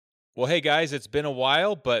Well, hey guys, it's been a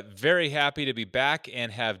while, but very happy to be back and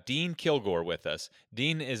have Dean Kilgore with us.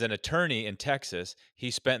 Dean is an attorney in Texas. He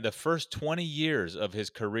spent the first 20 years of his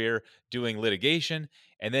career doing litigation,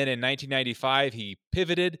 and then in 1995, he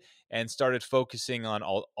pivoted and started focusing on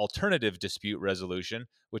alternative dispute resolution,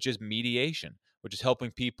 which is mediation, which is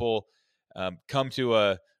helping people come to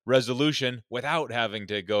a resolution without having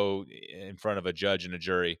to go in front of a judge and a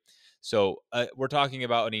jury. So, we're talking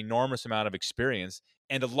about an enormous amount of experience,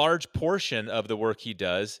 and a large portion of the work he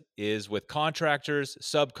does is with contractors,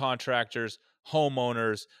 subcontractors,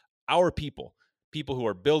 homeowners, our people who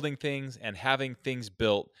are building things and having things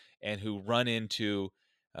built and who run into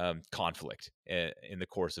conflict in the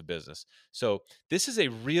course of business. So, this is a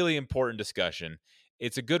really important discussion.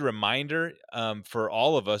 It's a good reminder for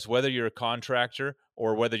all of us, whether you're a contractor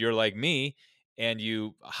or whether you're like me and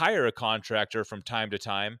you hire a contractor from time to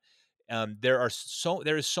time. There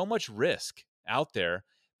is so much risk out there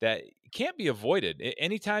that can't be avoided.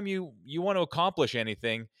 Anytime you want to accomplish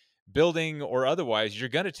anything, building or otherwise, you're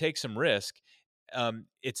going to take some risk.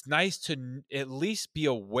 It's nice to at least be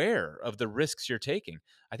aware of the risks you're taking.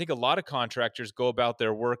 I think a lot of contractors go about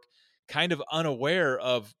their work kind of unaware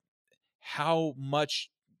of how much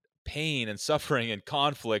pain and suffering and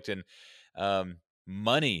conflict and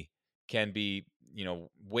money can be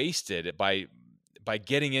wasted by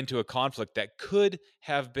getting into a conflict that could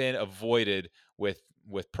have been avoided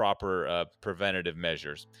with proper preventative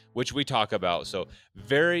measures, which we talk about. So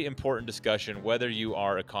very important discussion, whether you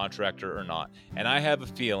are a contractor or not. And I have a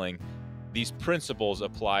feeling these principles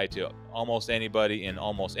apply to almost anybody in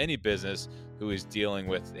almost any business who is dealing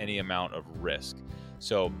with any amount of risk.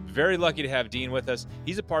 So very lucky to have Dean with us.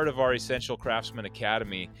 He's a part of our Essential Craftsman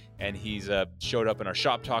Academy, and he's showed up in our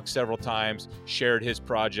shop talk several times, shared his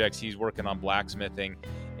projects. He's working on blacksmithing,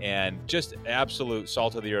 and just absolute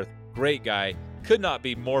salt of the earth. Great guy. Could not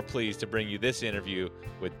be more pleased to bring you this interview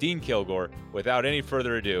with Dean Kilgore. Without any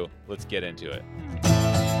further ado, let's get into it.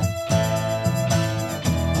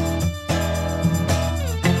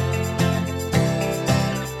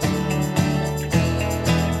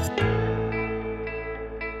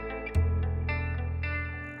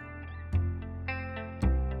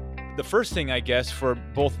 The first thing, I guess, for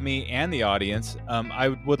both me and the audience, I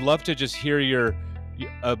would love to just hear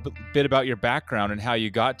bit about your background and how you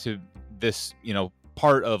got to this,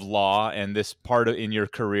 part of law and this part in your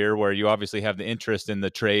career where you obviously have the interest in the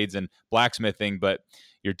trades and blacksmithing, but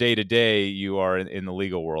your day to day, you are in the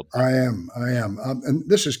legal world. I am, and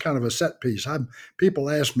this is kind of a set piece. People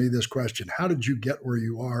ask me this question: How did you get where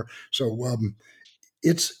you are? So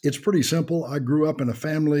it's pretty simple. I grew up in a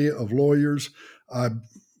family of lawyers. I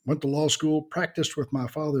went to law school, practiced with my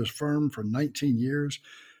father's firm for 19 years.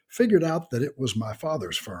 Figured out that it was my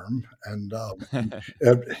father's firm, and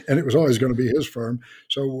it was always going to be his firm.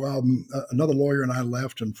 So another lawyer and I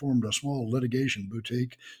left and formed a small litigation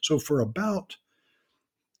boutique. So for about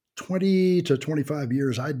 20 to 25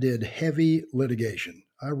 years, I did heavy litigation.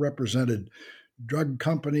 I represented drug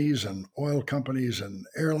companies and oil companies and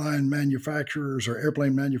airline manufacturers or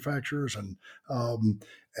airplane manufacturers and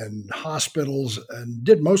hospitals, and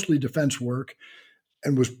did mostly defense work,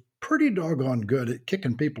 and was pretty doggone good at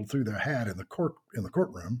kicking people through their hat in the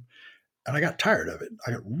courtroom. And I got tired of it.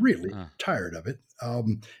 I got really tired of it.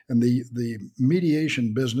 And the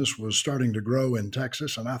mediation business was starting to grow in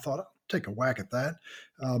Texas, and I thought, I'll take a whack at that.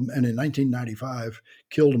 And in 1995,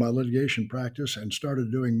 killed my litigation practice and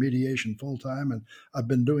started doing mediation full time, and I've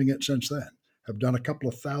been doing it since then. I've done a couple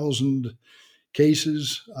of thousand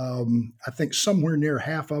cases. I think somewhere near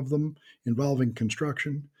half of them involving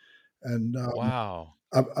construction, and Wow.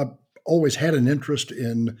 I've always had an interest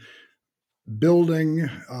in building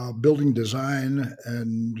design,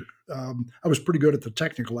 and I was pretty good at the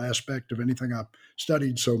technical aspect of anything I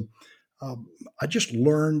studied. So I just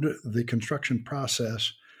learned the construction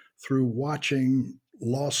process through watching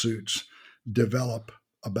lawsuits develop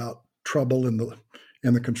about trouble in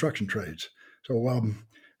the construction trades. So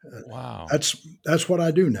Wow. that's what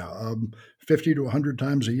I do now. 50 to 100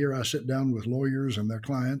 times a year, I sit down with lawyers and their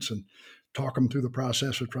clients and talk them through the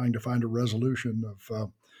process of trying to find a resolution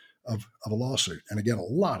of a lawsuit. And again, a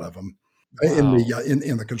lot of them Wow.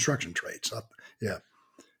 in the construction trades. Yeah,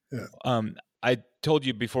 yeah, I told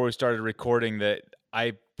you before we started recording that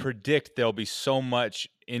I predict there'll be so much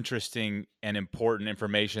interesting and important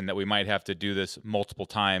information that we might have to do this multiple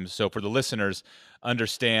times. So for the listeners,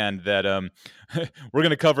 understand that we're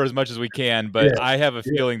going to cover as much as we can, but yeah, I have a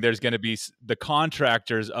yeah. feeling there's going to be the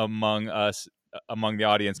contractors among the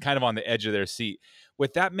audience, kind of on the edge of their seat.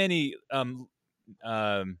 With that many um,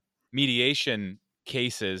 mediation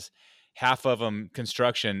cases, half of them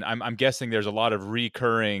construction. I'm guessing there's a lot of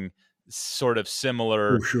recurring sort of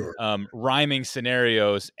Oh, similar sure. rhyming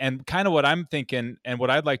scenarios. And kind of what I'm thinking and what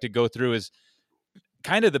I'd like to go through is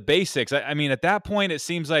kind of the basics. I mean, at that point, it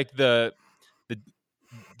seems like the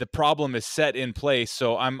the problem is set in place.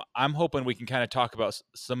 So I'm hoping we can kind of talk about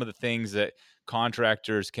some of the things that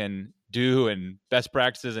contractors can do and best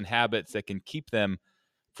practices and habits that can keep them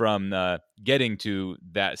from getting to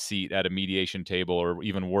that seat at a mediation table, or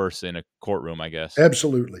even worse, in a courtroom, I guess.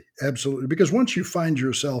 Absolutely, absolutely. Because once you find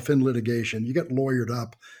yourself in litigation, you get lawyered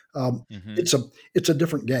up. Um, Hmm. it's a it's a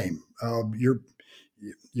different game.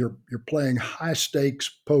 You're playing high stakes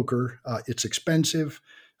poker. It's expensive.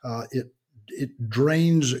 It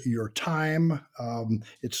drains your time.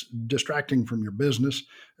 It's distracting from your business,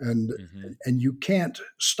 and Hmm. and you can't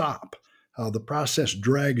stop. The process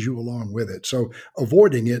drags you along with it. So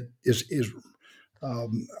avoiding it is. I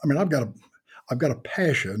mean, I've got a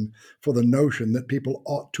passion for the notion that people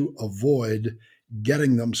ought to avoid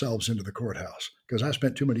getting themselves into the courthouse because I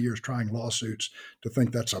spent too many years trying lawsuits to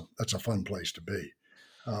think that's a fun place to be.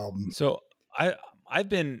 Um, So I I've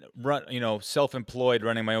been self-employed,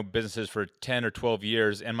 running my own businesses for 10 or 12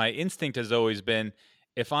 years, and my instinct has always been,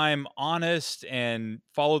 if I'm honest and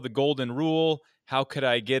follow the golden rule, how could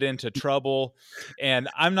I get into trouble? And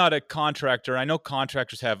I'm not a contractor. I know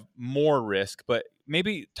contractors have more risk, but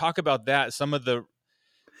maybe talk about that. Some of the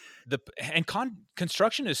and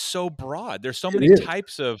construction is so broad. There's so it many is.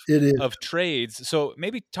 types It is. of trades. So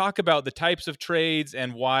maybe talk about the types of trades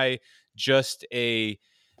and why just a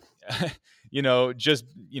just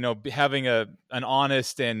having an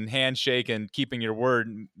honest and handshake and keeping your word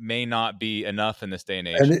may not be enough in this day and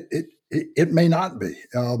And age. it may not be.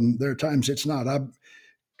 There are times it's not.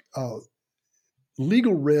 Uh,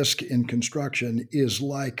 Legal risk in construction is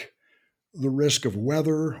like the risk of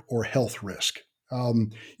weather or health risk.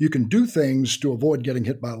 You can do things to avoid getting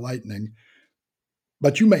hit by lightning,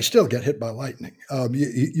 but you may still get hit by lightning.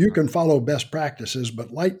 You can follow best practices,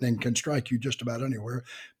 but lightning can strike you just about anywhere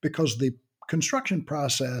because the construction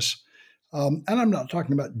process, and I'm not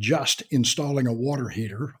talking about just installing a water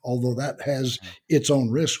heater, although that has Mhm. its own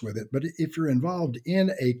risk with it. But if you're involved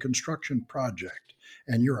in a construction project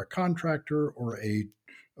and you're a contractor or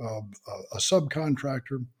uh, a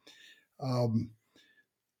subcontractor, um,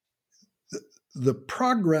 the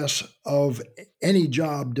progress of any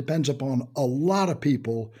job depends upon a lot of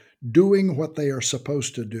people doing what they are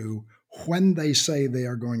supposed to do when they say they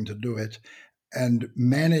are going to do it and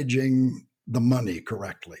managing the money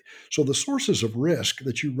correctly. So the sources of risk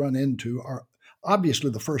that you run into are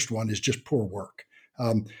obviously the first one is just poor work.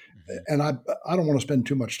 Um, Mhm. and I don't want to spend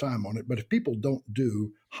too much time on it, but if people don't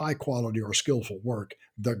do high quality or skillful work,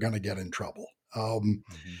 they're going to get in trouble.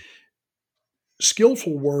 Mhm.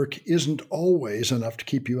 Skillful work isn't always enough to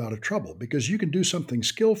keep you out of trouble because you can do something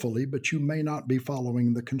skillfully, but you may not be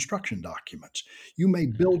following the construction documents. You may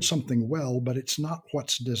build Mhm. something well, but it's not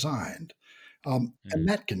what's designed. And Mhm.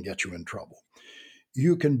 that can get you in trouble.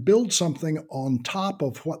 You can build something on top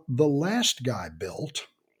of what the last guy built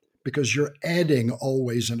because you're adding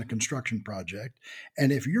always in a construction project.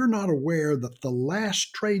 And if you're not aware that the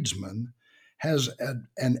last tradesman has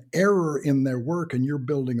an error in their work and you're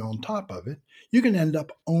building on top of it, you can end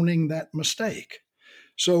up owning that mistake.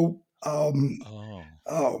 So, Oh.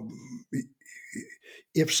 um,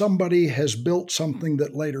 if somebody has built something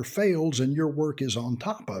that later fails and your work is on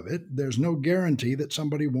top of it, there's no guarantee that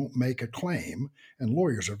somebody won't make a claim. And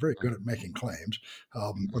lawyers are very good at making claims,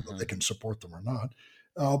 whether they Mhm. can support them or not,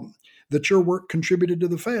 um, that your work contributed to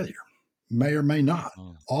the failure. May or may not.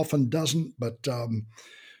 Oh. Often doesn't, but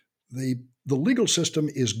the legal system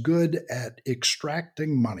is good at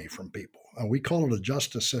extracting money from people. We call it a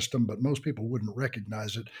justice system, but most people wouldn't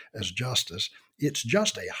recognize it as justice. It's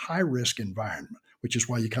just a high risk environment, which is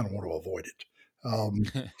why you kind of want to avoid it.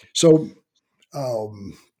 So,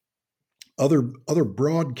 um, other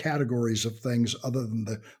broad categories of things other than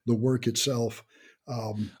the work itself.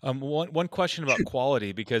 Um, One question about shoot,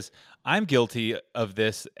 quality, because I'm guilty of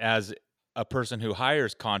this as a person who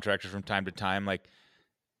hires contractors from time to time, like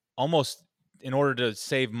almost in order to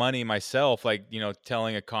save money myself, like,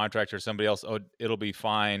 telling a contractor or somebody else, "Oh, it'll be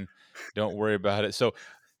fine. Don't worry about it." So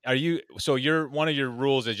you're one of your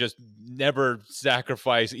rules is just never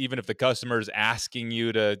sacrifice, even if the customer is asking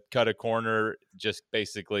you to cut a corner, just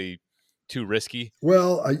basically too risky?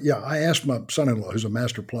 well, yeah, I asked my son-in-law, who's a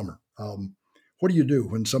master plumber, what do you do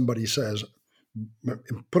when somebody says,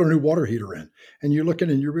 put a new water heater in, and you look in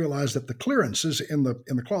and you realize that the clearances in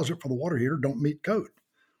the closet for the water heater don't meet code.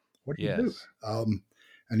 What do you do? Yes.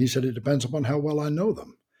 And he said, it depends upon how well I know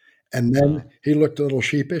them. And then Oh. he looked a little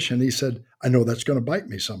sheepish and he said, I know that's going to bite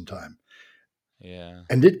me sometime. Yeah.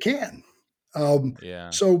 and it can. Um,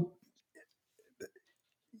 Yeah. so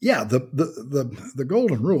yeah, the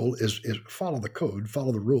golden rule is follow the code,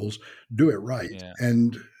 follow the rules, do it right, Yeah.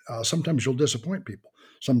 and sometimes you'll disappoint people.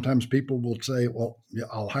 Sometimes people will say, "Well, yeah,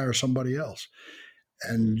 I'll hire somebody else,"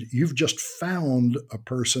 and Mhm. you've just found a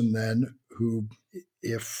person then who,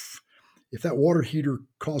 if if that water heater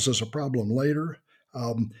causes a problem later,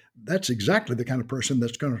 that's exactly the kind of person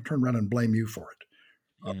that's going to turn around and blame you for it,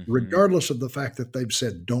 Mhm. regardless of the fact that they've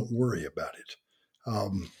said, "Don't worry about it."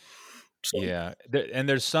 Um, so, Yeah. And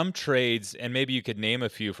there's some trades, and maybe you could name a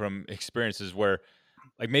few from experiences where,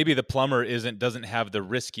 like, maybe the plumber doesn't have the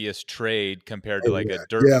riskiest trade compared to oh like a yeah,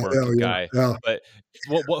 dirt yeah, work yeah, yeah, guy, yeah. but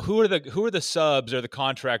who are the subs or the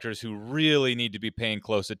contractors who really need to be paying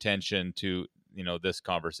close attention to, this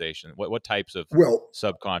conversation? What types of Well,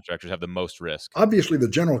 subcontractors have the most risk? obviously, the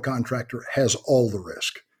general contractor has all the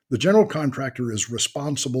risk. The general contractor is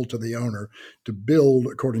responsible to the owner to build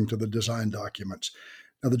according to the design documents.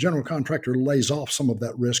 Now, the general contractor lays off some of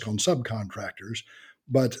that risk on subcontractors,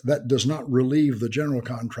 but that does not relieve the general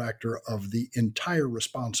contractor of the entire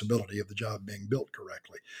responsibility of the job being built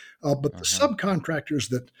correctly. But the Uh-huh. subcontractors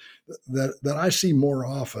that I see more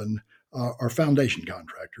often are foundation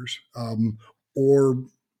contractors, or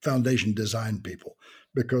foundation design people,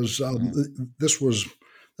 because Uh, this was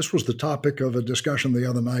the topic of a discussion the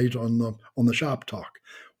other night on the shop talk.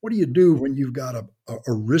 What do you do when you've got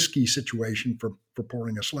a risky situation for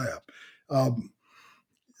pouring a slab? Um,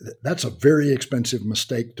 that's a very expensive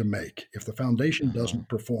mistake to make. If the foundation uh-huh. doesn't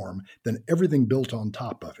perform, then everything built on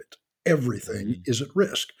top of it, everything Mhm. is at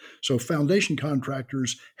risk. So foundation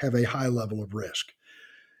contractors have a high level of risk.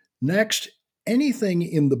 Next, anything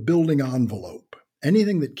in the building envelope,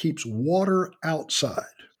 anything that keeps water outside.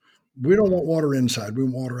 We don't Uh-huh. want water inside, we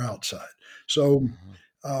want water outside. So, Uh-huh.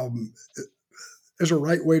 um, there's a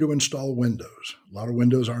right way to install windows. A lot of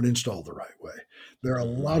windows aren't installed the right way. There are a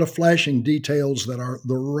Uh-huh. lot of flashing details that are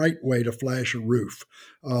the right way to flash a roof,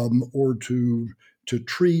 or to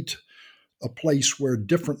treat a place where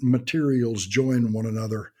different materials join one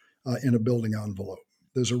another in a building envelope.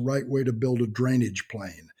 There's a right way to build a drainage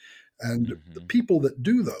plane. And the Mhm. people that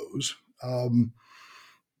do those, um,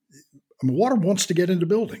 I mean, water wants to get into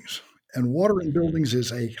buildings, and water in Mhm. buildings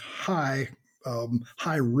is a high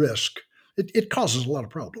risk. It causes a lot of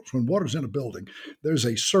problems. When water's in a building, there's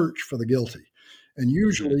a search for the guilty, and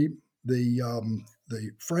Mhm. usually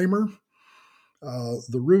the framer,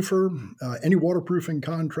 the roofer, any waterproofing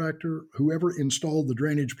contractor, whoever installed the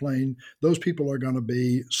drainage plane, those people are going to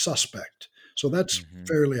be suspect. So that's Mhm.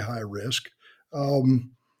 fairly high risk.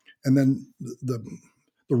 Um, and then the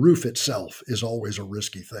roof itself is always a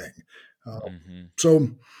risky thing. Uh, Mhm. so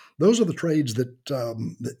those are the trades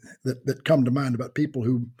that come to mind about people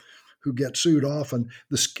who get sued often.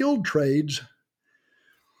 The skilled trades,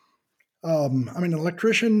 I mean, an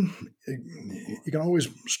electrician, you can always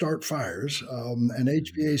start fires. An Mhm.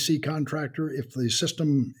 HVAC contractor, if the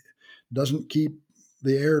system doesn't keep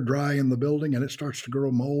the air dry in the building and it starts to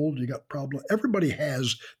grow mold, you got problem. Everybody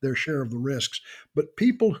has their share of the risks, but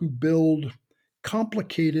people who build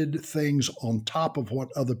complicated things on top of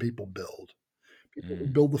what other people build, people who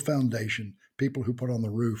Mm. build the foundation, people who put on the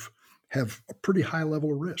roof, have a pretty high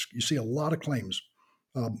level of risk. You see a lot of claims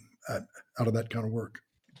um, out out of that kind of work.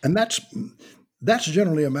 And that's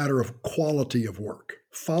generally a matter of quality of work,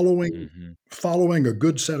 Mhm. following a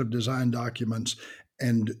good set of design documents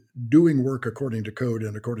and doing work according to code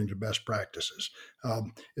and according to best practices.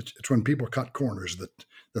 It's when people cut corners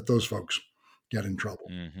that those folks get in trouble.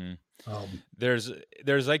 Mhm. Um, There's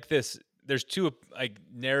there's like this there's two like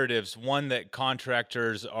narratives, one that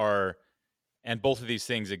contractors are, and both of these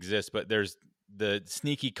things exist, but there's the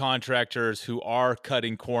sneaky contractors who are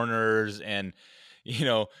cutting corners and, you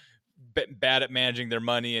know, bad at managing their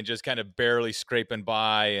money and just kind of barely scraping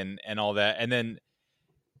by and all that.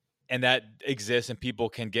 And that exists and people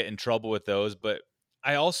can get in trouble with those, but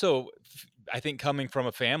I think coming from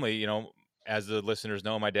a family, as the listeners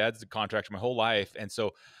know, my dad's a contractor my whole life, and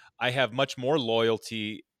so I have much more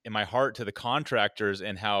loyalty in my heart to the contractors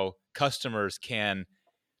and how customers can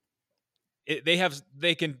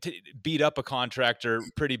they can beat up a contractor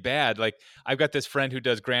pretty bad. Like, I've got this friend who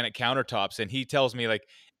does granite countertops, and he tells me, like,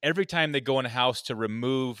 every time they go in a house to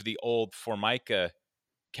remove the old Formica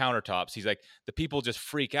countertops, he's like, the people just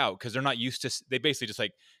freak out because they're not used to they basically just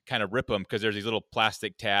like kind of rip them because there's these little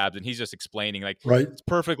plastic tabs, and he's just explaining, like, right? it's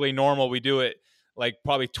perfectly normal, we do it like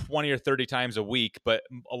probably 20 or 30 times a week, but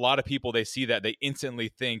a lot of people, they see that, they instantly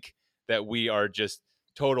think that we are just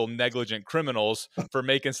total negligent criminals for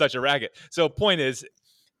making such a racket. So point is,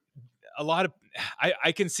 a lot of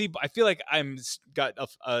I can see. I feel like got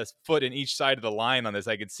a foot in each side of the line on this.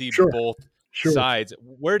 I can see Sure, both sure. sides.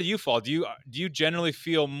 Where do you fall? Do you generally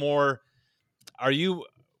feel more? Are you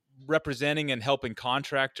representing and helping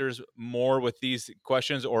contractors more with these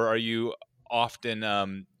questions, or are you often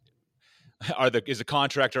is the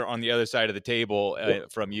contractor on the other side of the table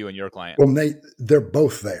from you and your client? Well, they're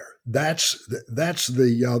both there. That's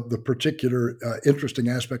the particular interesting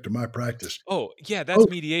aspect of my practice. Oh, yeah, that's Both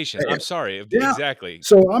mediation. I'm there. sorry. Yeah. Exactly.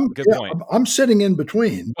 So Good point. I'm sitting in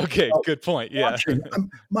between, Okay, good point. Yeah. watching.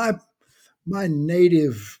 My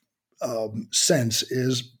native sense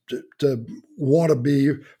is to want to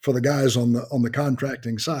be for the guys on the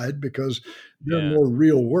contracting side because they're Yeah. more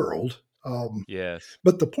real world. Yes.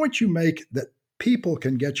 But the point you make that people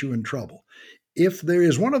can get you in trouble. If there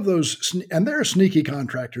is one of those, and there are sneaky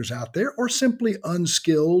contractors out there, or simply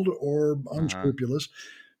unskilled or Uh-huh. unscrupulous,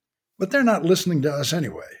 but they're not listening to us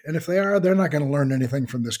anyway. And if they are, they're not going to learn anything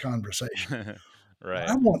from this conversation. What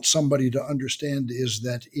I Right. want somebody to understand is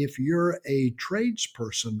that if you're a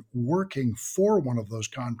tradesperson working for one of those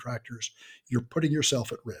contractors, you're putting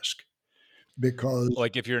yourself at risk because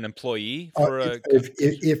Like if you're an employee for a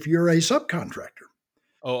if you're a subcontractor,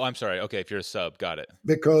 Oh, I'm sorry. Okay, if you're a sub, got it.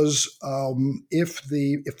 because if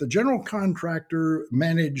the general contractor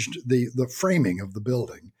managed the framing of the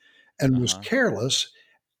building and was Uh-huh. careless,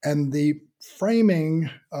 and the framing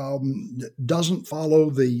doesn't follow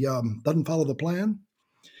the plan,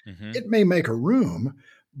 Mhm. it may make a room,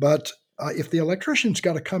 but if the electrician's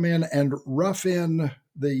got to come in and rough in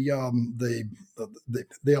the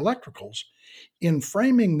electricals in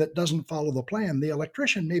framing that doesn't follow the plan, the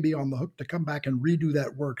electrician may be on the hook to come back and redo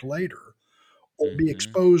that work later, or be Mhm.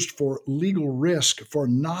 exposed for legal risk for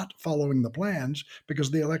not following the plans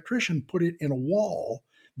because the electrician put it in a wall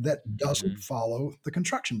that doesn't Mhm. follow the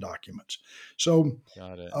construction documents. So,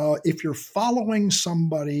 Got it. if you're following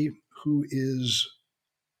somebody who is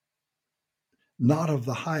not of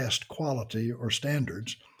the highest quality or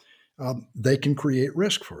standards, they can create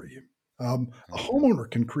risk for you. A Uh-huh. homeowner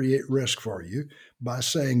can create risk for you by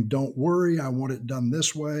saying, "Don't worry, I want it done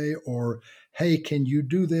this way," or "Hey, can you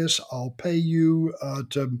do this? I'll pay you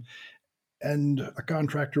to." And a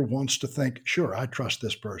contractor wants to think, "Sure, I trust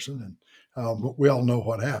this person," and we all know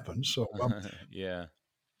what happens. So Yeah.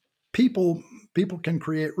 people people can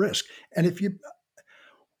create risk, and if you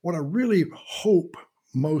what I really hope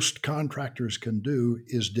most contractors can do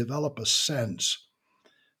is develop a sense,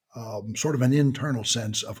 sort of an internal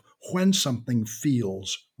sense of when something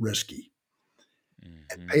feels risky,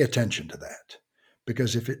 and Mhm. pay attention to that.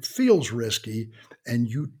 Because if it feels risky and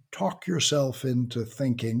you talk yourself into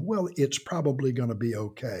thinking, well, it's probably going to be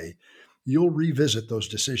okay, you'll revisit those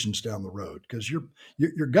decisions down the road because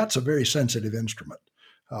your gut's a very sensitive instrument.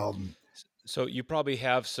 Um, So you probably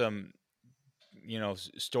have some,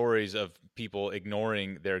 stories of people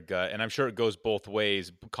ignoring their gut, and I'm sure it goes both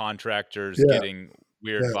ways, contractors yeah, getting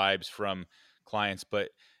weird yeah. vibes from clients, but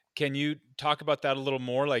can you talk about that a little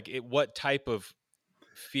more? Like what type of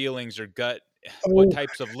feelings or gut what Oh,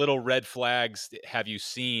 types of little red flags have you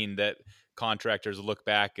seen that contractors look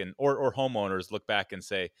back and or homeowners look back and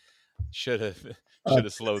say should have uh, should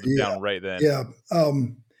have slowed yeah, down right then? yeah.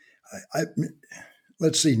 I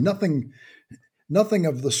let's see. Nothing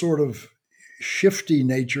of the sort of shifty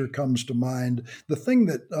nature comes to mind. The thing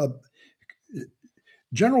that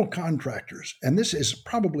general contractors, and this is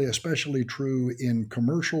probably especially true in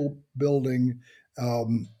commercial building,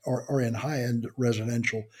 or in high end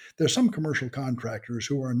residential. There's some commercial contractors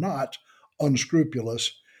who are not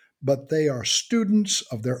unscrupulous, but they are students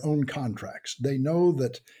of their own contracts. They know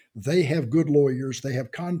that they have good lawyers, they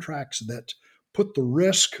have contracts that put the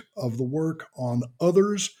risk of the work on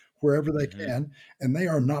others wherever they Hmm. can, and they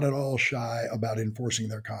are not at all shy about enforcing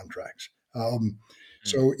their contracts. Mm.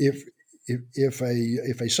 So if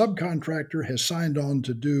a subcontractor has signed on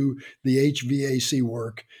to do the HVAC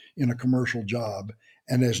work in a commercial job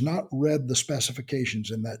and has not read the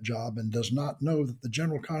specifications in that job and does not know that the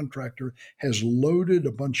general contractor has loaded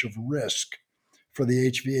a bunch of risk for the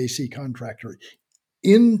HVAC contractor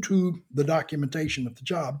into the documentation of the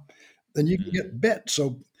job, then you can Mm. get bit.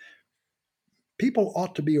 So people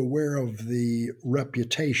ought to be aware of the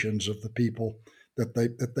reputations of the people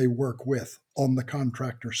that they work with on the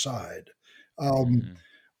contractor side. Um, Mhm.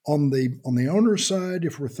 on the owner side,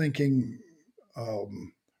 if we're thinking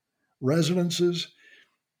um, residences,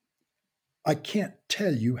 I can't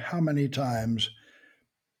tell you how many times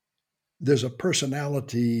there's a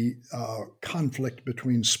personality conflict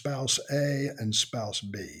between spouse A and spouse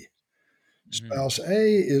B. Mhm. Spouse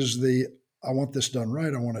A is the I want this done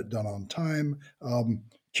right. I want it done on time.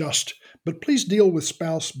 just, but please deal with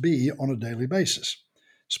spouse B on a daily basis.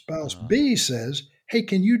 Spouse Uh, B says, hey,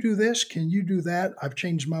 can you do this? Can you do that? I've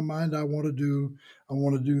changed my mind. I want to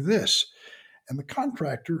do this. And the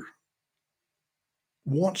contractor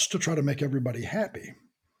wants to try to make everybody happy.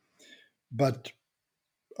 But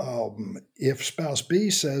if spouse B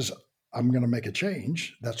says, I'm going to make a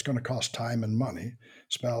change, that's going to cost time and money.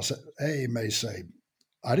 Spouse A may say,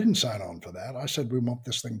 I didn't sign on for that. I said we want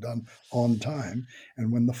this thing done on time.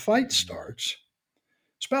 And when the fight starts,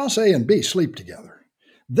 spouse A and B sleep together.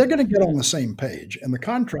 They're going to get on the same page, and the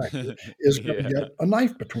contractor is going to yeah. get a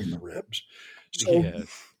knife between the ribs. So Yes.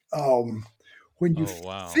 um, when you Oh,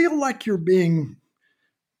 wow. feel like you're being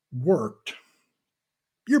worked,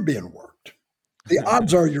 you're being worked. The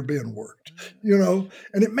odds are you're being worked,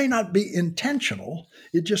 and it may not be intentional.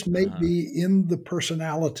 It just may Uh-huh. be in the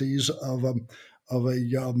personalities of a of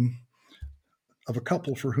a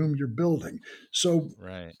couple for whom you're building. So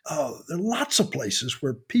Right. there are lots of places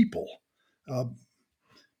where people, uh,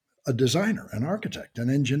 a designer, an architect, an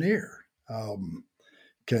engineer,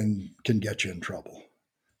 can get you in trouble.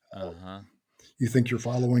 Uh-huh. You think you're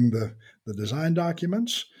following the design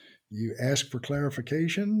documents. You ask for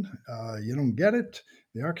clarification. You don't get it.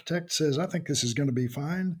 The architect says, I think this is going to be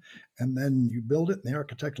fine. And then you build it, and the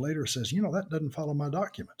architect later says, that doesn't follow my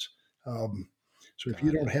documents. Um, so if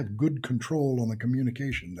you Got don't it. have good control on the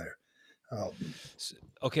communication there, um, S-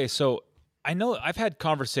 Okay, so I know I've had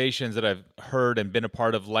conversations that I've heard and been a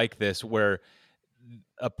part of like this where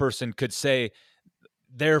a person could say,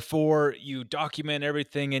 therefore, you document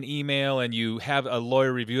everything in email and you have a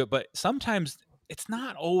lawyer review it, but sometimes it's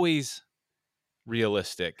not always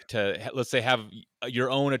realistic to, let's say, have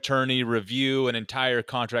your own attorney review an entire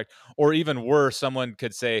contract, or even worse, someone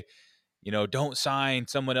could say, don't sign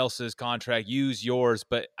someone else's contract, use yours.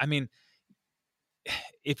 But I mean,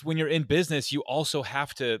 if when you're in business, you also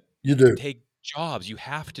have to you do. take jobs, you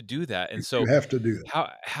have to do that. And You so have to do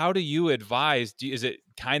that. how do you advise? Is it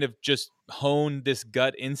kind of just hone this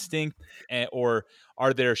gut instinct, or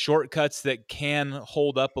are there shortcuts that can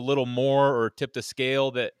hold up a little more or tip the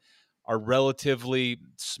scale that are relatively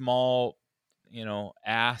small,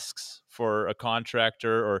 asks for a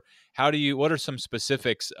contractor? Or what are some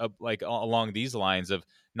specifics of, like, along these lines of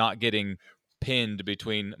not getting pinned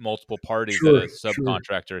between multiple parties that a Sure, sure.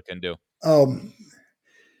 subcontractor can do? Um,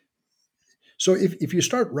 so if you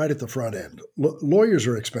start right at the front end, lawyers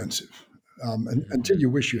are expensive, until Mhm. you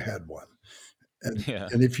wish you had one. And Yeah.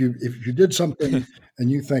 and if you did something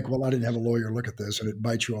and you think, well, I didn't have a lawyer look at this, and it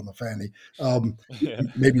bites you on the fanny, Yeah.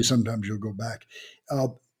 maybe sometimes you'll go back. Uh,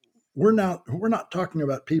 we're not talking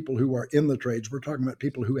about people who are in the trades. We're talking about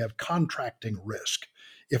people who have contracting risk.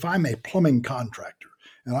 If I'm a plumbing contractor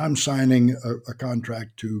and I'm signing a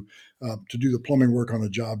contract to do the plumbing work on a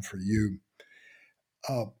job for you,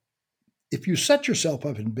 uh, if you set yourself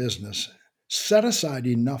up in business, set aside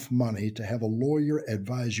enough money to have a lawyer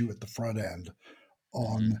advise you at the front end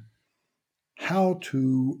Mhm. on how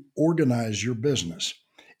to organize your business.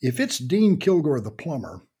 If it's Dean Kilgore the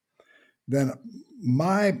plumber, then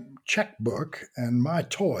my checkbook and my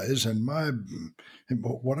toys and my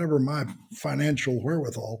whatever my financial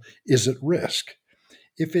wherewithal is at risk.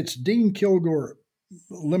 If it's Dean Kilgore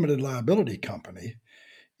Limited Liability Company,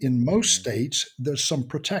 in most Mhm. states there's some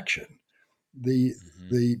protection. The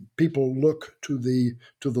Mhm. the people look to the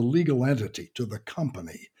legal entity, to the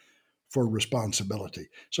company for responsibility.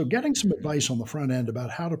 So getting some Mhm. advice on the front end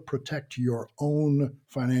about how to protect your own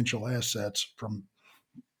financial assets from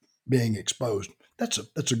being exposed, that's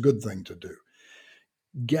a good thing to do.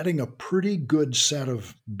 Getting a pretty good set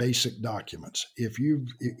of basic documents. If you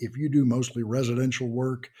do mostly residential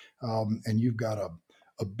work, and you've got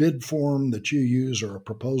a bid form that you use or a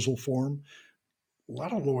proposal form,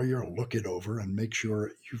 let a lawyer look it over and make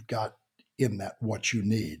sure you've got in that what you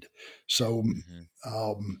need. So Mhm.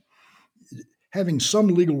 um, having some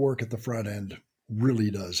legal work at the front end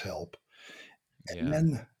really does help. And Yeah.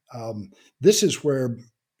 then this is where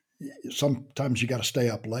sometimes you got to stay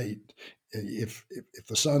up late. If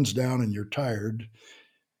the sun's down and you're tired,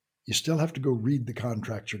 you still have to go read the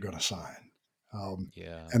contract you're going to sign. Um,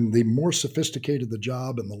 Yeah. and the more sophisticated the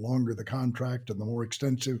job and the longer the contract and the more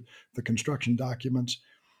extensive the construction documents,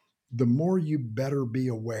 the more you better be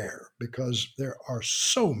aware because there are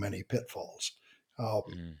so many pitfalls. Um,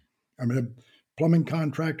 Mm. I mean, a plumbing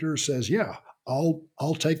contractor says, "Yeah,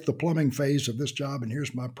 I'll take the plumbing phase of this job, and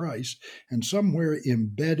here's my price." And somewhere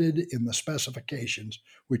embedded in the specifications,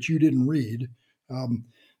 which you didn't read, um,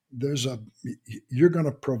 there's a you're going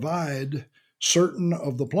to provide certain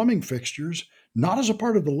of the plumbing fixtures not as a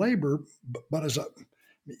part of the labor, but as a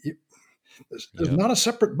There's Yep. not a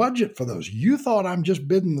separate budget for those. You thought I'm just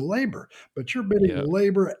bidding the labor, but you're bidding the Yep.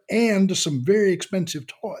 labor and some very expensive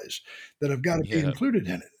toys that have got to be Yep. included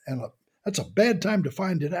in it. And that's a bad time to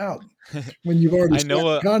find it out when you've already I signed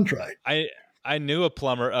know the contract. I I knew a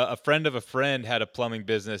plumber, a friend of a friend had a plumbing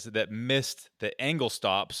business that missed the angle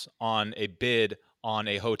stops on a bid on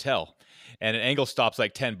a hotel. And an angle stop's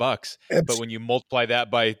like $10, but Abs- when you multiply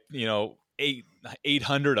that by,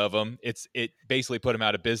 800 of them, it basically put him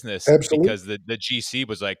out of business Absolutely. because the GC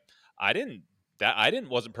was like, I didn't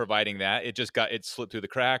wasn't providing that. It slipped through the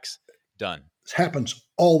cracks. Done. It happens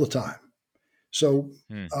all the time. So,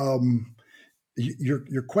 Hmm. um,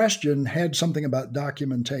 your question had something about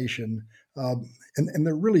documentation, and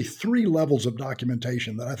there are really three levels of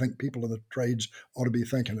documentation that I think people in the trades ought to be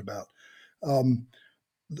thinking about. Um,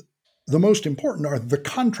 the most important are the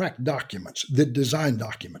contract documents, the design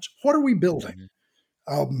documents. What are we building?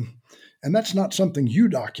 Mhm. Um, and that's not something you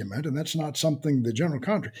document, and that's not something the general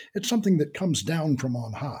contractor. It's something that comes down from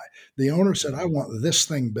on high. The owner said, "I Mhm. want this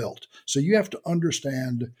thing built." So you have to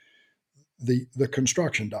understand the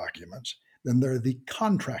construction documents. Then there are the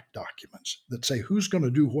contract documents that say who's going to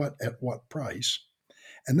do what at what price.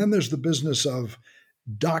 And then there's the business of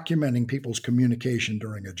documenting people's communication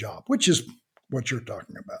during a job, which is what you're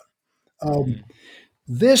talking about. Um, Mhm.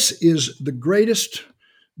 this is the greatest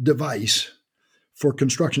device for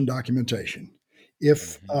construction documentation.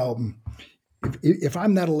 If Mhm. um, if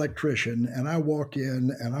I'm that electrician and I walk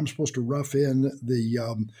in and I'm supposed to rough in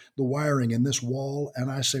the wiring in this wall,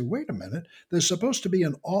 and I say, wait a minute, there's supposed to be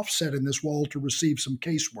an offset in this wall to receive some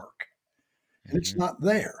casework, and it's Mhm. not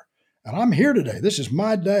there. And I'm here today. This is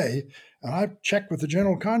my day, and I checked with the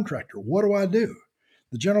general contractor. What do I do?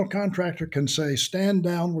 The general contractor can say, stand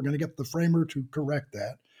down, we're going to get the framer to correct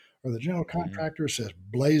that. Or the general Mhm. contractor says,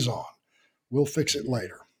 blaze on, we'll fix it Mhm.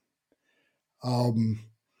 later. Um,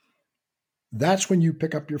 that's when you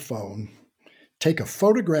pick up your phone, take a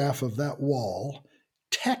photograph of that wall,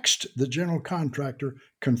 text the general contractor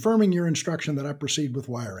confirming your instruction that I proceed with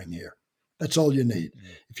wiring here. That's all you need.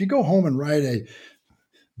 Mhm. If you go home and write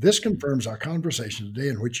this Mhm. confirms our conversation today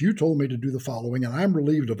in which you told me to do the following, and I'm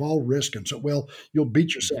relieved of all risk. And so, well, you'll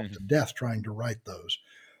beat yourself to Mhm. death trying to write those.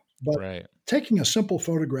 But Right. taking a simple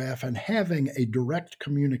photograph and having a direct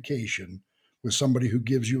communication with somebody who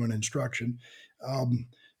gives you an instruction, um,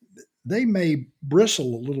 they may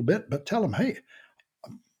bristle a little bit, but tell them, hey,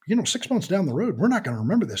 6 months down the road, we're not going to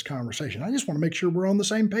remember this conversation. I just want to make sure we're on the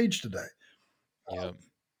same page today. Yep.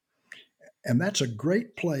 And that's a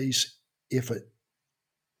great place if it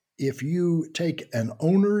if you take an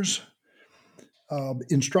owner's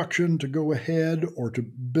instruction to go ahead or to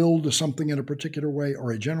build something in a particular way,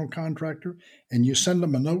 or a general contractor, and you send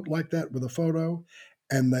them a note like that with a photo,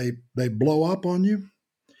 and they blow up on you,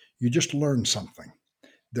 you just learn something.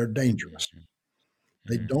 They're dangerous. Mhm.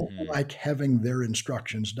 They don't Mhm. like having their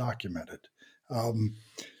instructions documented. Um,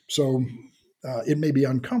 so it may be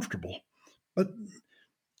uncomfortable, but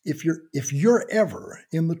if you're ever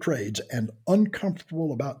in the trades and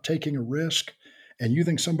uncomfortable about taking a risk, and you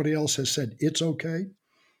think somebody else has said it's okay,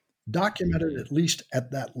 document it Mhm. at least at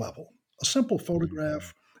that level. A simple Mhm.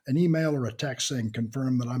 photograph, an email, or a text saying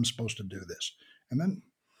confirm that I'm supposed to do this, and then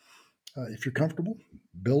if you're comfortable,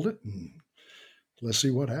 build it and let's see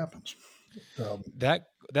what happens. Um, That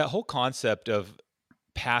whole concept of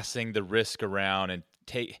passing the risk around and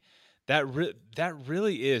take that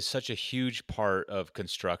really is such a huge part of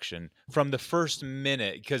construction from the first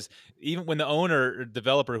minute, because even when the owner or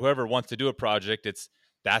developer, whoever wants to do a project,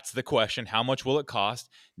 that's the question: how much will it cost?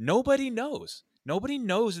 Nobody knows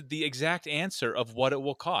the exact answer of what it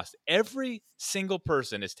will cost. Every single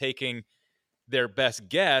person is taking their best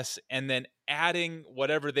guess and then adding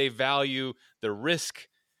whatever they value the risk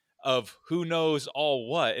of who knows all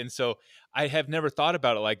what. And so I have never thought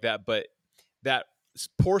about it like that, but that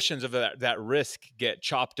portions of that risk get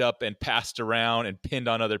chopped up and passed around and pinned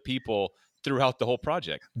on other people throughout the whole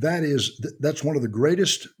project. that's one of the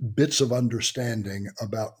greatest bits of understanding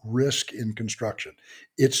about risk in construction.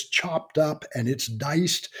 It's chopped up and it's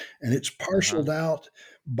diced and it's Uh-huh. parceled out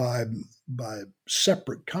by by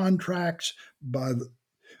separate contracts, by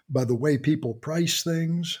the way people price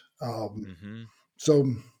things. Mhm.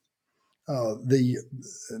 So uh, the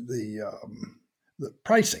the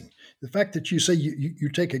pricing, the fact that you say you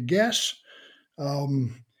take a guess,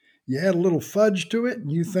 um, you add a little fudge to it,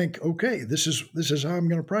 and you think, okay, this is how I'm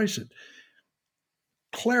going to price it.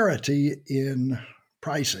 Clarity in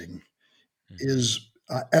pricing Mhm. is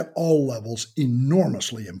at all levels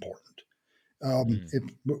enormously important.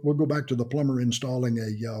 Mm. We'll go back to the plumber installing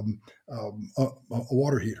a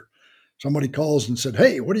water heater. Somebody calls and said,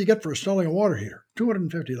 "Hey, what do you get for installing a water heater?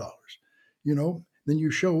 $250." then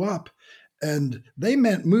you show up, and they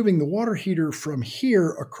meant moving the water heater from here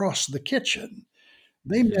across the kitchen.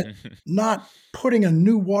 They meant not putting a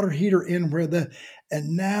new water heater in and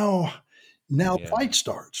now Yeah. fight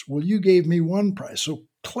starts. Well, you gave me one price. So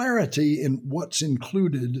clarity in what's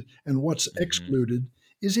included and what's Hmm. excluded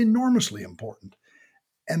is enormously important.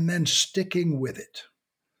 And then sticking with it.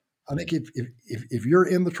 I think if you're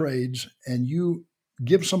in the trades and you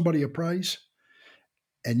give somebody a price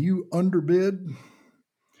and you underbid,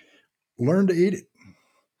 learn to eat it.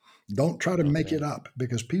 Don't try to make Okay. it up,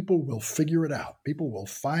 because people will figure it out. People will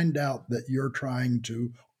find out that you're trying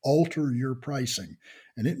to alter your pricing,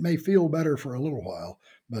 and it may feel better for a little while,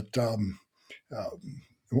 but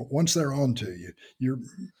once they're on to you, you're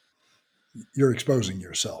you're exposing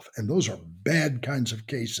yourself. And those are bad kinds of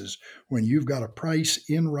cases when you've got a price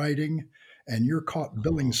in writing and you're caught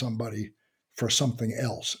billing Oh. somebody for something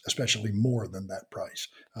else, especially more than that price.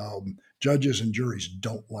 Judges and juries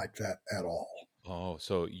don't like that at all. Oh,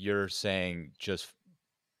 so you're saying just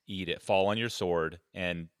eat it, fall on your sword,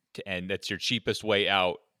 and that's your cheapest way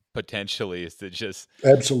out potentially is to just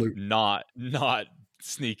Absolutely. not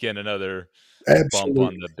sneak in another bump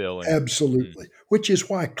on Absolutely. the billing. Mm, Absolutely. Which is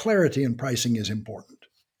why clarity in pricing is important.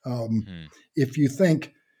 Um, mhm. if you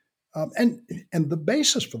think, and the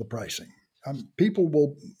basis for the pricing, people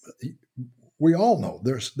will, we all know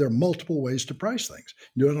there are multiple ways to price things.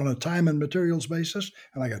 Do it on a time and materials basis,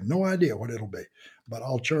 and I got no idea what it'll be, but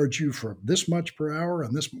I'll charge you for this much per hour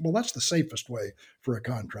and this. Well, that's the safest way for a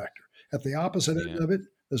contractor. At the opposite end Yeah. of it,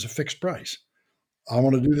 there's a fixed price. I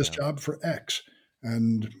want to do this Okay. job for X,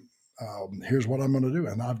 and here's what I'm going to do,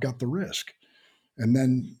 and I've got the risk. And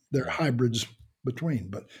then there are Mm. hybrids between.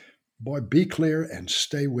 But boy, be clear and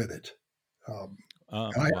stay with it. Um,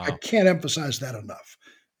 and I Wow. can't emphasize that enough.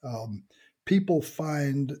 Um, People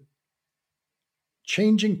find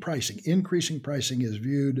changing pricing, increasing pricing is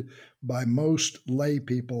viewed by most lay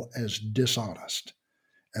people as dishonest,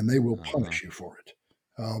 and they will Uh-huh. punish you for it.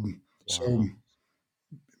 So Wow.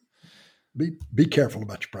 be careful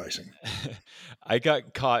about your pricing. I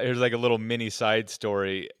got caught. Here's like a little mini side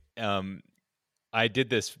story. Um, I did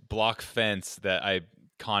this block fence that I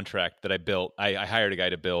built. I hired a guy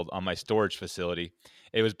to build on my storage facility.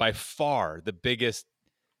 It was by far the biggest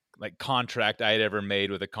like contract I had ever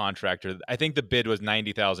made with a contractor. I think the bid was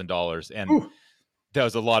 $90,000, and Ooh, that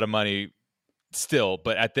was a lot of money still.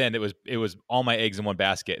 But at the end, it was all my eggs in one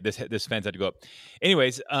basket. This fence had to go up.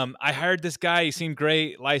 Anyways, I hired this guy. He seemed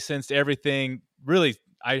great, licensed, everything. Really,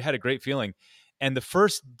 I had a great feeling. And the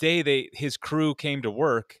first day his crew came to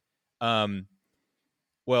work, um,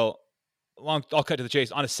 well, I'll cut to the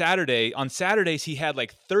chase. On Saturdays, he had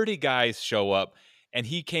like 30 guys show up, and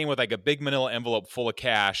he came with like a big manila envelope full of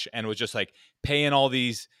cash and was just like paying all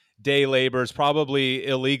these day laborers, probably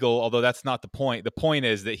illegal, although that's not the point. The point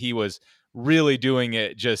is that he was really doing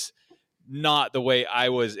it just not the way I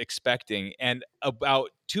was expecting. And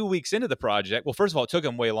about 2 weeks into the project, well, first of all, it took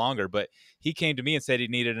him way longer, but he came to me and said he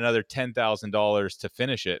needed another $10,000 to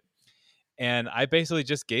finish it. And I basically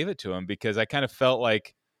just gave it to him because I kind of felt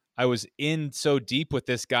like I was in so deep with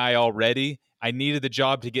this guy already. I needed the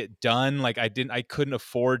job to get done. Like I couldn't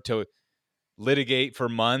afford to litigate for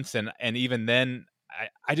months. And even then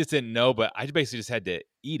I just didn't know, but I basically just had to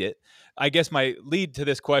eat it. I guess my lead to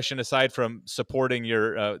this question, aside from supporting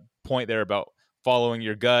your point there about following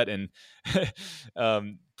your gut and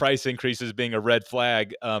price increases being a red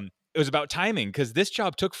flag, it was about timing because this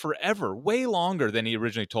job took forever, way longer than he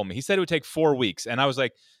originally told me. He said it would take 4 weeks. And I was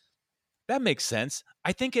like, that makes sense.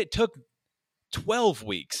 I think it took 12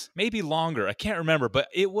 weeks, maybe longer. I can't remember, but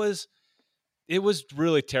it was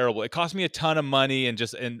really terrible. It cost me a ton of money and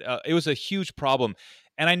it was a huge problem.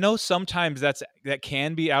 And I know sometimes that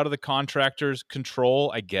can be out of the contractor's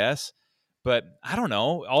control, I guess, but I don't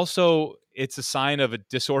know. Also, it's a sign of a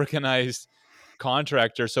disorganized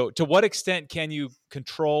contractor. So to what extent can you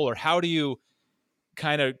control, or how do you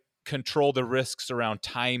kind of control the risks around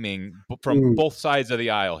timing from ooh, both sides of the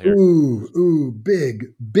aisle here? ooh, big,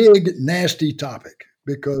 nasty topic,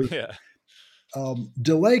 because Yeah.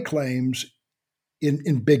 delay claims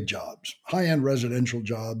in big jobs, high end residential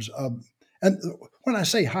jobs. And when I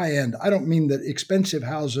say high end, I don't mean that expensive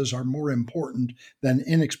houses are more important than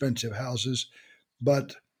inexpensive houses,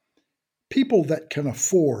 but people that can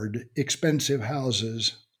afford expensive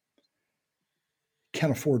houses can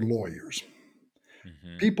afford lawyers.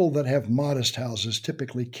 Hmm. People that have modest houses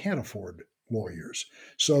typically can't afford lawyers.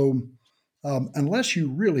 So, unless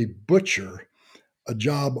you really butcher a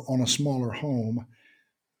job on a smaller home,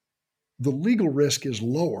 the legal risk is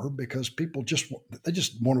lower because people just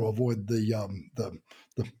want to avoid the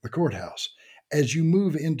courthouse. as you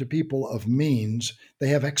move into people of means, they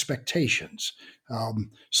have expectations.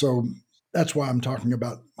 So that's why I'm talking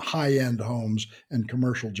about high-end homes and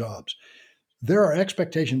commercial jobs. There are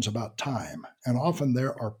expectations about time, and often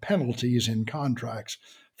there are penalties in contracts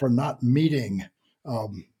for not meeting.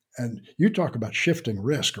 Um, and you talk about shifting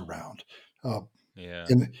risk around uh, Yeah.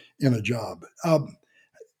 in a job.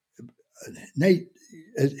 Nate,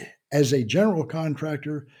 as a general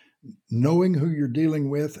contractor, knowing who you're dealing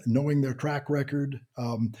with, knowing their track record,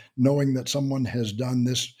 knowing that someone has done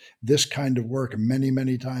this kind of work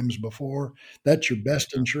many times before, that's your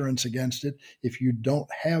best Yeah. insurance against it. If you don't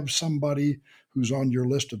have somebody who's on your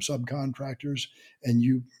list of subcontractors and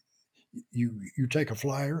you take a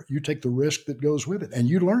flyer, you take the risk that goes with it, and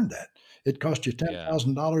you learn that it cost you Yeah.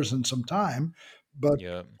 $10,000 and some time, but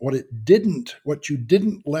Yep. what you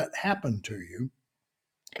didn't let happen to you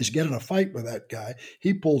is get in a fight with that guy.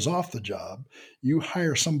 He pulls off the job. You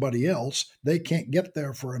hire somebody else. They can't get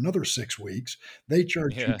there for another 6 weeks. They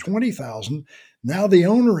charge you Yeah. 20,000. Now the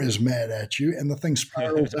owner is mad at you, and the thing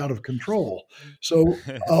spirals out of control. So,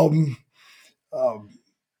 um, um,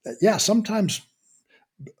 yeah, sometimes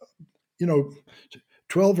you know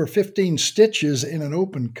 12 or 15 stitches in an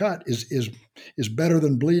open cut is better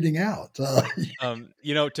than bleeding out.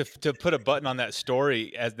 To put a button on that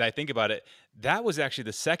story, as I think about it, that was actually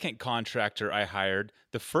the second contractor I hired.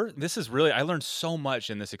 The first, this is really, I learned so much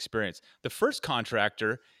in this experience. The first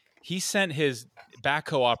contractor, he sent his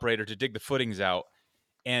backhoe operator to dig the footings out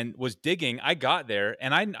and was digging. I got there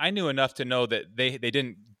and I knew enough to know that they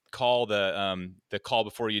didn't call the call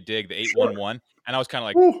before you dig, the Sure. 811, and I was kind of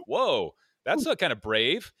like, Ooh, whoa, that's kind of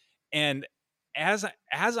brave. And as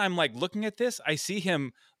I'm like looking at this, I see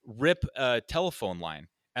him rip a telephone line,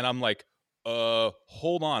 and I'm like,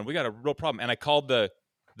 hold on, we got a real problem. And I called the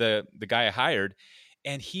guy I hired,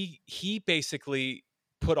 and he basically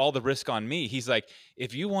put all the risk on me. He's like,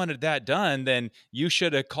 if you wanted that done, then you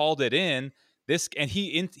should have called it in. This, and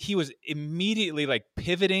he was immediately like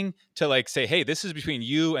pivoting to like say, hey, this is between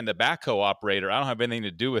you and the backhoe operator. I don't have anything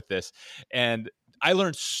to do with this. And I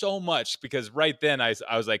learned so much because right then I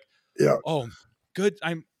was like, yeah. oh, good.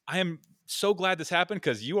 I am so glad this happened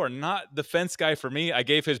because you are not the fence guy for me. I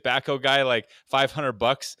gave his backhoe guy like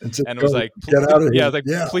 $500 And said, and was "Go like, get out of yeah, I here." was like,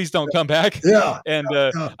 Yeah, please don't come back. yeah, And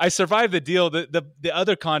yeah. I survived the deal. The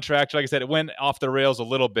other contractor, like I said, it went off the rails a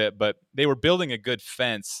little bit, but they were building a good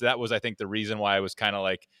fence. That was, I think, the reason why I was kind of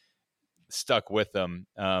like stuck with them.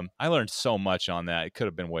 I learned so much on that. It could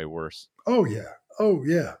have been way worse. Oh yeah. Oh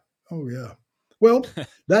yeah. Oh yeah. Well,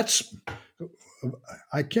 that's.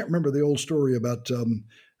 I can't remember the old story about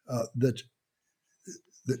that.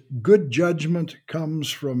 That good judgment comes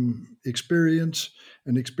from experience,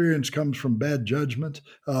 and experience comes from bad judgment.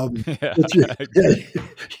 Yeah, But you, yeah,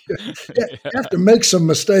 you have to make some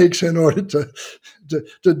mistakes in order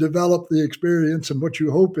to develop the experience. And what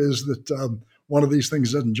you hope is that one of these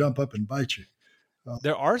things doesn't jump up and bite you. Uh,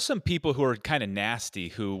 there are some people who are kind of nasty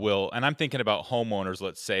who will, and I'm thinking about homeowners,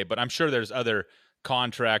 let's say, but I'm sure there's other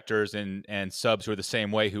contractors and subs who are the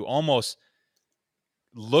same way, who almost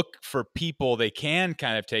look for people they can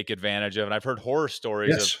kind of take advantage of. And I've heard horror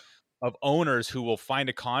stories yes, of owners who will find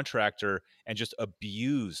a contractor and just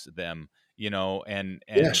abuse them,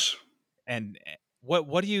 yes. and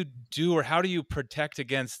what do you do, or how do you protect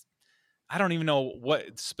against, I don't even know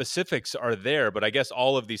what specifics are there, but I guess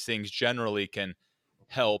all of these things generally can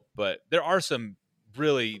help, but there are some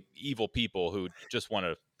really evil people who just want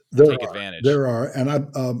to There take are, advantage. there are, and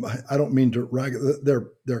I don't mean to rag. There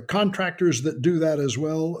are contractors that do that as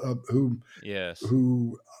well, Yes.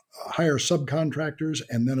 who hire subcontractors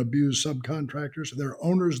and then abuse subcontractors. There are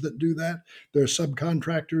owners that do that. There are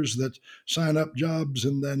subcontractors that sign up jobs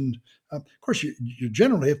and then, of course, you're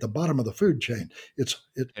generally at the bottom of the food chain. It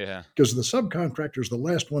Yeah. because the subcontractor is the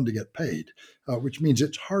last one to get paid, which means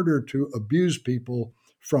it's harder to abuse people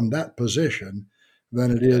from that position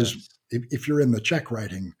than it is Yes. if you're in the check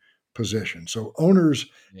writing position. So owners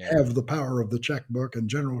Yeah. have the power of the checkbook, and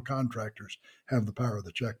general contractors have the power of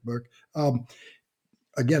the checkbook.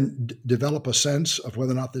 Again, develop a sense of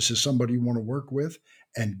whether or not this is somebody you want to work with,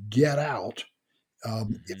 and get out.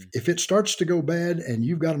 Hmm. If it starts to go bad and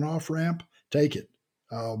you've got an off ramp, take it,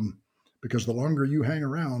 um, because the longer you hang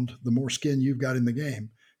around, the more skin you've got in the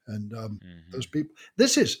game. And Hmm. those people,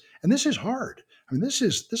 this is hard. I mean,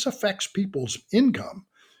 this affects people's income.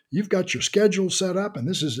 You've got your schedule set up, and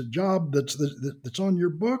this is a job that's on your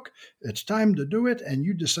book. It's time to do it, and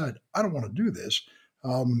you decide, I don't want to do this.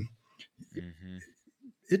 Um, Hmm.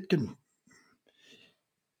 it can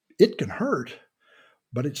it can hurt,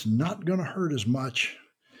 but it's not going to hurt as much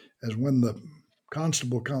as when the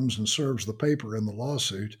constable comes and serves the paper in the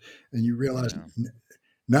lawsuit, and you realize Yeah.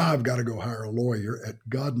 now I've got to go hire a lawyer at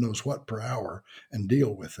God knows what per hour and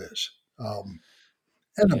deal with this.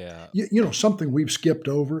 And Yeah. something we've skipped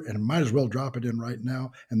over, and might as well drop it in right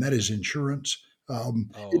now, and that is insurance.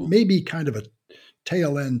 It Oh, may be kind of a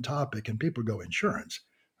tail end topic, and people go, insurance.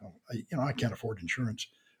 Oh, I can't afford insurance.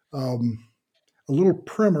 Um, a little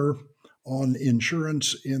primer on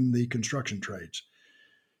insurance in the construction trades.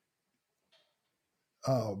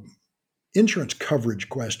 Um, Insurance coverage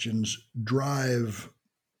questions drive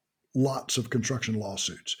lots of construction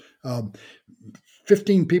lawsuits.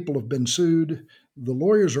 15 people have been sued. The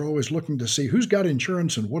lawyers are always looking to see who's got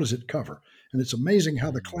insurance and what does it cover. And it's amazing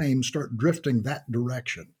how the mm, claims start drifting that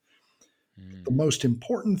direction. mm, The most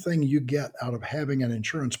important thing you get out of having an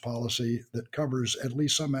insurance policy that covers at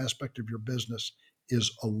least some aspect of your business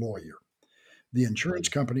is a lawyer. The insurance mm,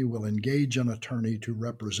 company will engage an attorney to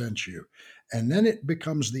represent you. And then it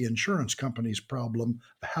becomes the insurance company's problem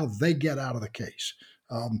how they get out of the case.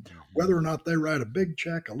 mhm. Whether or not they write a big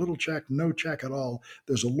check, a little check, no check at all,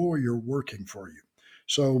 there's a lawyer working for you.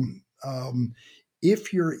 So um,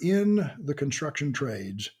 if you're in the construction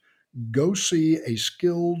trades, go see a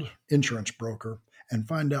skilled insurance broker and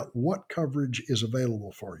find out what coverage is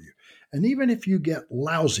available for you. And even if you get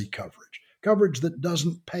lousy coverage that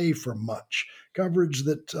doesn't pay for much, coverage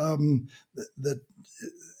that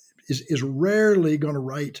is rarely going to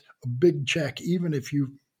write a big check, even if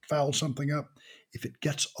you foul something up. If it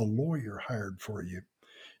gets a lawyer hired for you,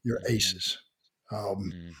 you're Mhm, aces.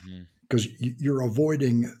 Um, mhm. because you're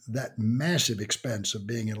avoiding that massive expense of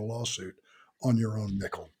being in a lawsuit on your own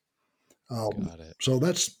nickel. Got it. So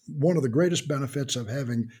that's one of the greatest benefits of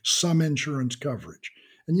having some insurance coverage.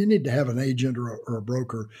 And you need to have an agent or a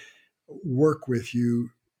broker work with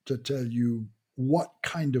you to tell you what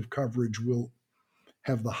kind of coverage will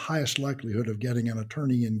have the highest likelihood of getting an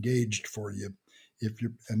attorney engaged for you. If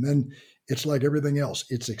you and then it's like everything else,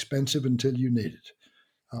 it's expensive until you need it.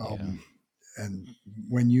 Yeah. And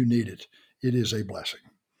when you need it, it is a blessing.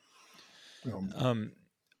 Um, Um,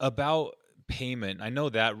 about payment, I know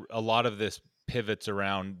that a lot of this pivots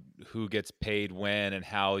around who gets paid when and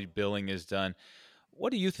how billing is done.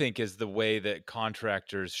 What do you think is the way that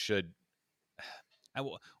contractors should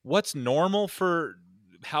what's normal for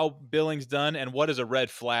how billing's done, and what is a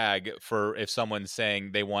red flag for if someone's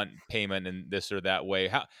saying they want payment in this or that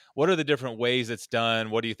way? What are the different ways it's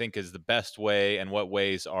done? What do you think is the best way, and what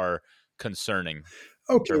ways are concerning in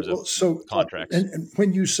okay, terms of well, so contracts? and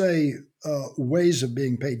when you say ways of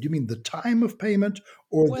being paid, do you mean the time of payment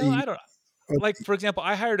or Well, the I don't or, like, for example,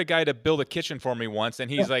 I hired a guy to build a kitchen for me once,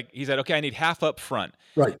 and yeah, he said, "Okay, I need half up front."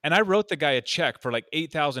 right? And I wrote the guy a check for like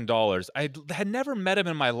 $8,000. Had never met him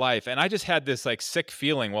in my life, and I just had this like sick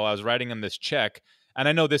feeling while I was writing him this check. And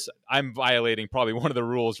I know this, I'm violating probably one of the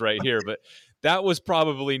rules right here, but that was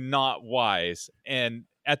probably not wise. And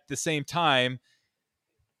at the same time,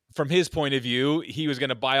 from his point of view, he was going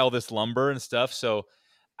to buy all this lumber and stuff. So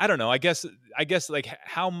I don't know. I guess like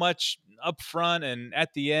how much upfront and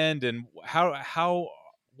at the end, and how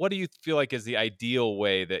what do you feel like is the ideal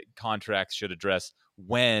way that contracts should address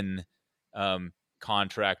when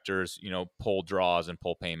contractors, pull draws and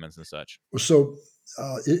pull payments and such? So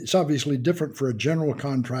it's obviously different for a general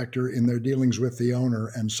contractor in their dealings with the owner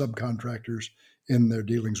and subcontractors in their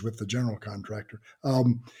dealings with the general contractor.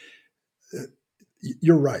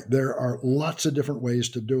 You're right. There are lots of different ways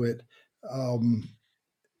to do it. Um,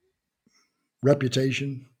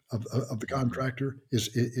 Reputation of the Hmm. contractor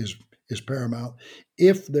is paramount.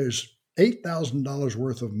 If there's $8,000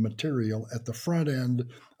 worth of material at the front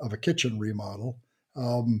end of a kitchen remodel,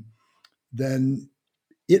 um, then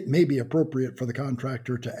it may be appropriate for the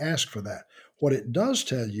contractor to ask for that. What it does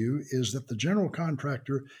tell you is that the general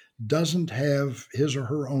contractor doesn't have his or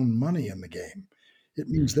her own money in the game. It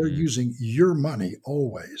means they're Hmm. using your money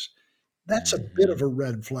always. That's a bit Hmm. of a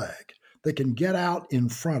red flag. They can get out in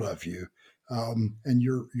front of you, and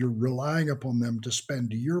you're relying upon them to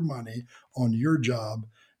spend your money on your job,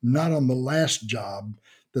 not on the last job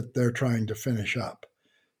that they're trying to finish up.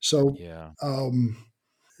 So, Yeah. um,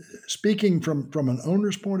 speaking from an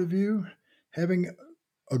owner's point of view, having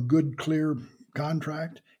a good, clear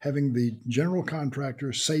contract, having the general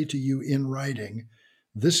contractor say to you in writing,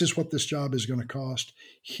 "This is what this job is going to cost.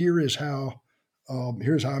 Here is how.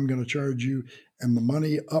 Here's how I'm going to charge you, and the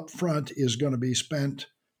money up front is going to be spent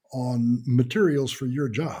on materials for your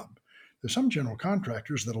job." There's some general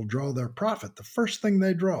contractors that'll draw their profit. The first thing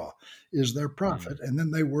they draw is their Mm. profit, and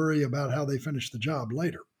then they worry about how they finish the job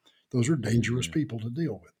later. Those are dangerous Hmm. people to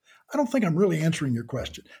deal with. I don't think I'm really answering your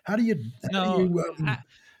question. How do you No, I,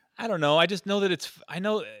 I don't know. I just know that I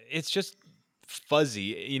know it's just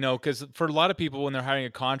fuzzy, because for a lot of people when they're hiring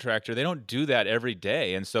a contractor, they don't do that every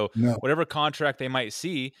day. And so No, whatever contract they might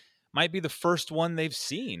see might be the first one they've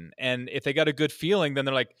seen. And if they got a good feeling, then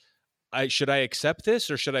they're like, should I accept this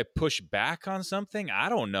or should I push back on something? I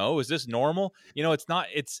don't know. Is this normal? It's not,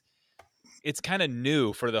 it's kind of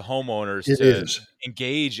new for the homeowners it to is.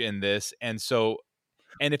 engage in this. And so,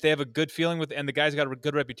 and if they have a good feeling with, and the guy's got a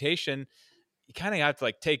good reputation, you kind of have to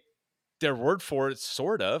like take their word for it,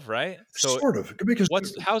 sort of, right? So Sort of, because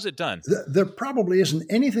how's it done? there probably isn't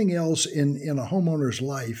anything else in a homeowner's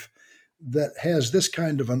life that has this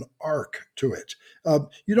kind of an arc to it.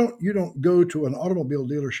 You don't go to an automobile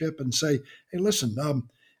dealership and say, "Hey, listen, I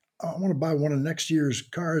want to buy one of next year's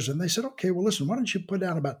cars," and they said, "Okay, well, listen, why don't you put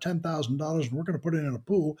down about $10,000 and we're going to put it in a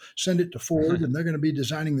pool, send it to Ford, and they're going to be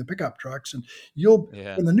designing the pickup trucks, and you'll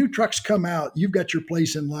Yeah. when the new trucks come out, you've got your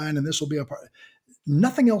place in line, and this will be a part."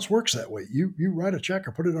 Nothing else works that way. You write a check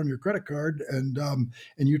or put it on your credit card, and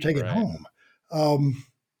you take it Right. home. Um,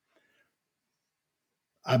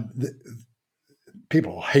 I, the,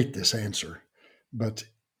 People hate this answer, but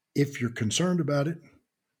if you're concerned about it,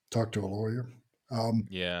 talk to a lawyer,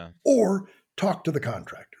 Yeah. or talk to the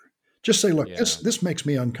contractor. Just say, "Look, this Yeah. this makes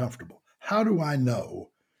me uncomfortable. How do I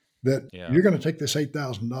know that Yeah. you're going to take this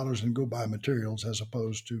 $8,000 and go buy materials as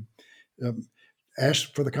opposed to um,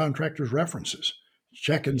 ask for the contractor's references,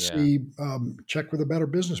 check and Yeah. see, check with a Better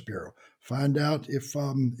Business Bureau, find out if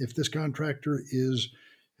this contractor is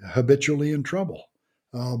habitually in trouble,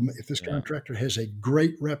 if this Yeah. contractor has a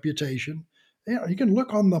great reputation." You can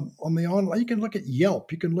look on the online. You can look at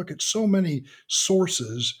Yelp. You can look at so many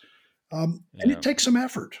sources, and Yeah. it takes some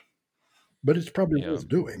effort, but it's probably Yeah. worth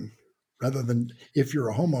doing, rather than, if you're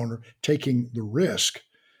a homeowner, taking the risk,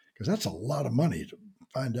 because that's a lot of money to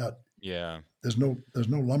find out Yeah. there's no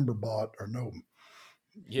lumber bought, or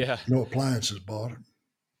Yeah. no appliances bought.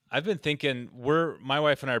 I've been thinking my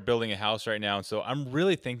wife and I are building a house right now, and so I'm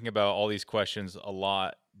really thinking about all these questions a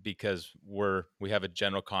lot because we have a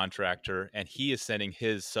general contractor and he is sending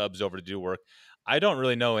his subs over to do work. I don't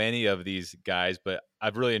really know any of these guys, but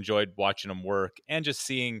I've really enjoyed watching them work and just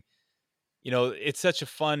seeing, it's such a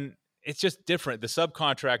fun, it's just different. The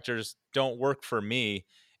subcontractors don't work for me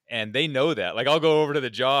and they know that. Like I'll go over to the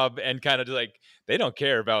job and kind of like they don't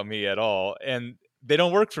care about me at all. And they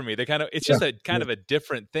don't work for me. They kind of it's Yeah, just a kind yeah, of a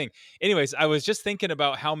different thing. Anyways, I was just thinking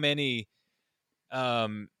about how many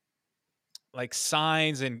um like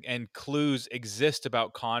signs and clues exist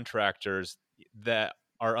about contractors that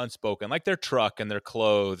are unspoken, like their truck and their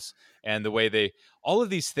clothes and the way they all of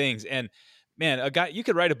these things. And man, a guy you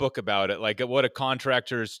could write a book about it, like what a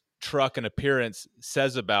contractor's truck and appearance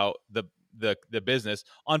says about the business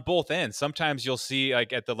on both ends. Sometimes you'll see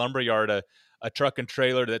like at the lumber yard a truck and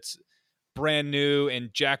trailer that's brand new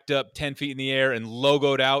and jacked up 10 feet in the air and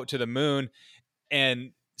logoed out to the moon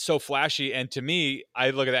and so flashy. And to me,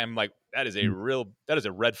 I look at that and I'm like, that is a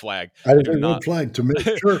red flag. that I is do a red not. flag to me.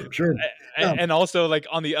 Sure, sure. Yeah, And also like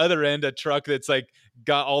on the other end, a truck that's like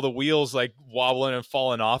got all the wheels like wobbling and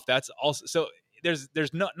falling off. That's also, so there's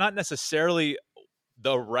not necessarily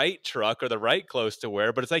the right truck or the right clothes to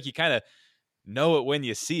wear, but it's like you kind of know it when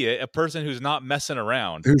you see it. A person who's not messing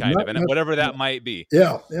around, who's kind not of, and whatever messing. that might be.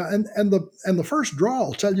 Yeah, yeah, and the first draw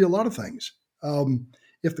will tell you a lot of things. Um,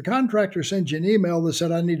 if the contractor sends you an email that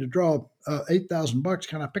said, "I need to draw $8,000,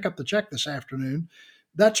 can I pick up the check this afternoon?"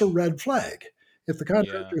 That's a red flag. If the Yeah.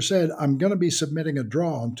 contractor said, "I'm going to be submitting a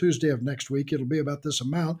draw on Tuesday of next week, it'll be about this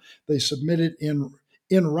amount," they submit it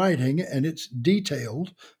in writing and it's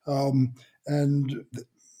detailed, and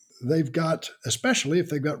they've got, especially if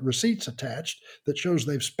they've got receipts attached that shows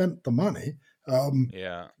they've spent the money. Um,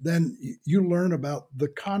 Yeah. then you learn about the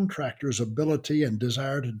contractor's ability and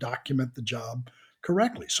desire to document the job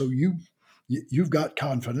correctly. So you've got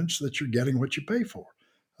confidence that you're getting what you pay for.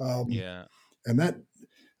 Um, Yeah. and that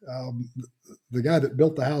um, the guy that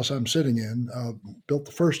built the house I'm sitting in built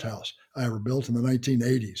the first house I ever built in the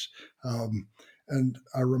 1980s. And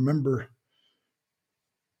I remember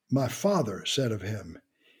my father said of him,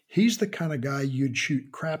 "He's the kind of guy you'd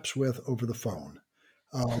shoot craps with over the phone."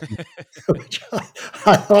 Um, which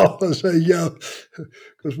I thought was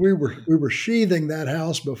because we were sheathing that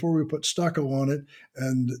house before we put stucco on it,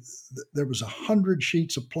 and there was 100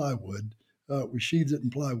 sheets of plywood. We sheathed it in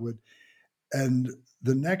plywood, and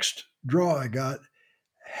the next draw I got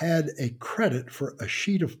had a credit for a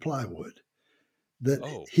sheet of plywood that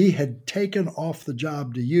Oh. he had taken off the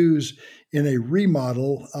job to use in a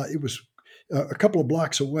remodel. It was a couple of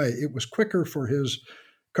blocks away. It was quicker for his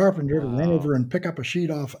carpenter to run Wow. over and pick up a sheet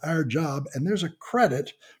off our job, and there's a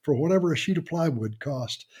credit for whatever a sheet of plywood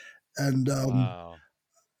cost. And Wow.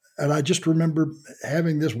 and I just remember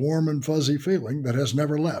having this warm and fuzzy feeling that has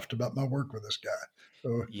never left about my work with this guy.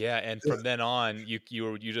 So, Yeah, and from then on, you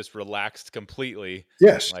just relaxed completely.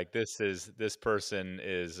 yes, Like this person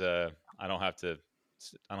is I don't have to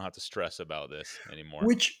stress about this anymore.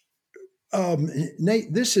 which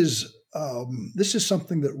Nate, this is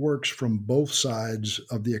something that works from both sides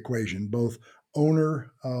of the equation, both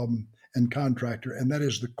owner and contractor, and that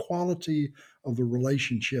is the quality of the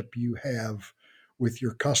relationship you have with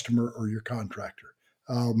your customer or your contractor.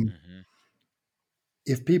 Um, Mhm.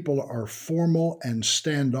 if people are formal and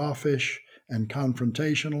standoffish and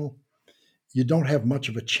confrontational, you don't have much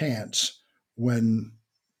of a chance when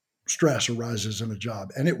stress arises in a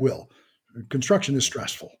job, and it will. Construction is Mhm.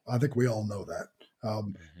 stressful. I think we all know that.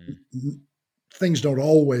 Mhm. Things don't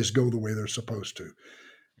always go the way they're supposed to.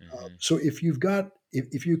 Mhm. So if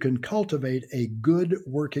you can cultivate a good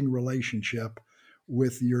working relationship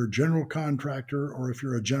with your general contractor, or if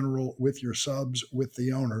you're a general with your subs with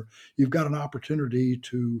the owner, you've got an opportunity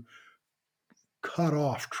to cut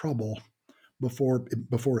off trouble before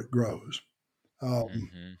it grows.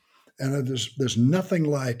 Um, Mhm. and there's nothing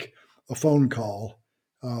like a phone call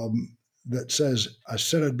that says, "I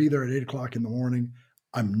said I'd be there at 8 o'clock in the morning.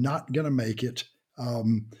 I'm not going to make it."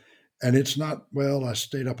 Um, and it's not, well, I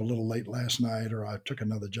stayed up a little late last night, or I took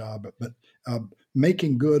another job,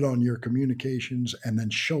 making good on your communications and then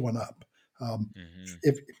showing up. Um, Mhm.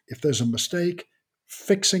 if there's a mistake,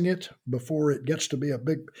 fixing it before it gets to be a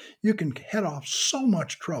big, you can head off so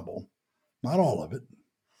much trouble. Not all of it,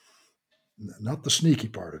 not the sneaky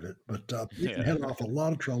part of it, but you can Yeah. head off a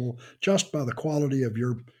lot of trouble just by the quality of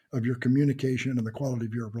your communication and the quality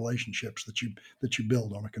of your relationships that you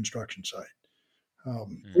build on a construction site.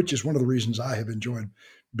 Which Mhm. is one of the reasons I have enjoyed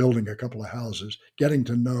building a couple of houses, getting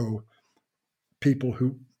to know people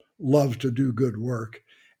who love to do good work,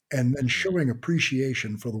 and then Mhm. showing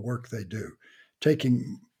appreciation for the work they do,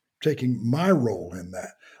 taking taking my role in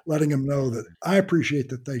that, letting them know that Mhm. I appreciate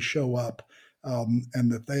that they show up,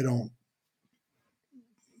 and that they don't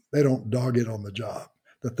dog it on the job,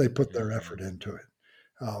 that they put their Mhm. effort into it.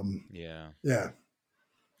 Um, Yeah. yeah.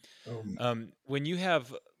 Um, When you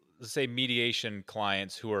have, let's say, mediation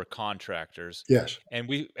clients who are contractors, yes. and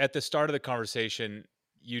we at the start of the conversation,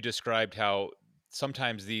 you described how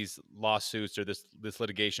sometimes these lawsuits or this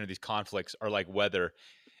litigation or these conflicts are like weather,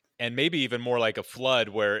 and maybe even more like a flood,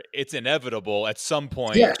 where it's inevitable at some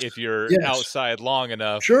point Yes. if you're Yes. outside long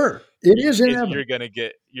enough, Sure. It is inevitable. you're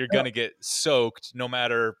Yeah. gonna get soaked no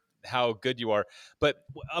matter how good you are. But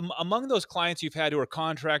among those clients you've had who are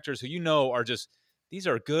contractors who are just these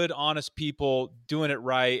are good, honest people doing it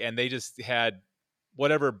right, and they just had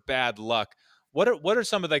whatever bad luck. What are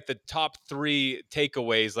some of like the top three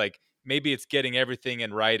takeaways? Like maybe it's getting everything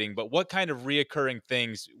in writing, but what kind of reoccurring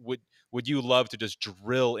things would you love to just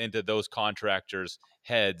drill into those contractors'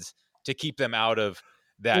 heads to keep them out of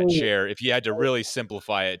that Oh, chair if you had to really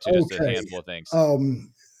simplify it to just a okay. handful of things?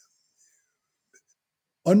 Um,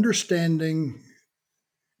 understanding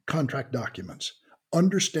contract documents,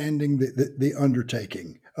 understanding the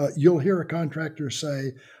undertaking. You'll hear a contractor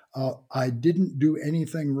say, I didn't do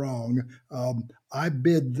anything wrong. I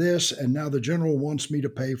bid this, and now the general wants me to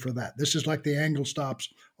pay for that. This is like the angle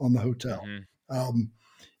stops on the hotel. Mhm. Um,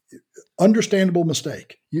 Understandable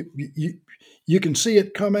mistake. You can see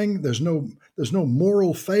it coming. There's no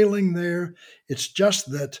moral failing there. It's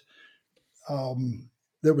just that um,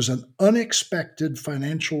 there was an unexpected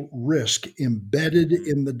financial risk embedded Mhm.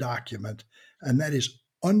 in the document, and that is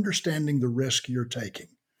understanding the risk you're taking.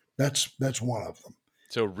 That's one of them.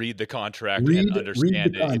 So read the contract and Read the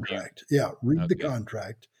understand it if you contract. Yeah, read the okay.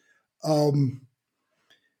 contract. Um,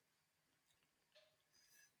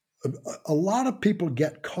 a lot of people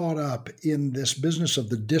get caught up in this business of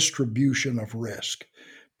the distribution of risk.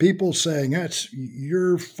 People saying that's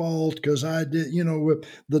your fault because I did,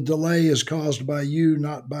 the delay is caused by you,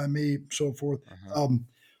 not by me, so forth. Uh-huh. Um,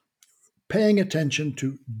 Paying attention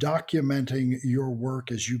to documenting your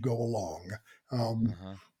work as you go along,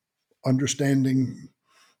 Uh-huh. understanding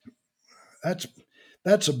that's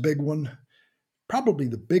that's a big one. Probably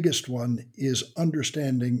the biggest one is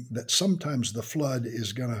understanding that sometimes the flood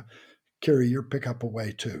is going to carry your pickup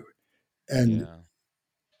away too. And Yeah.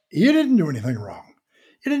 you didn't do anything wrong.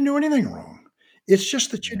 You didn't do anything wrong. It's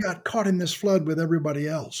just that you Yeah. got caught in this flood with everybody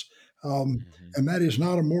else. Mhm. And that is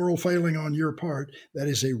not a moral failing on your part. That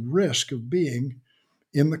is a risk of being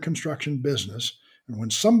in the construction business. And when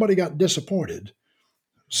somebody got disappointed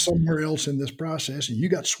Mhm. somewhere else in this process and you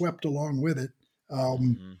got swept along with it,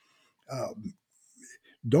 um, Mhm. uh,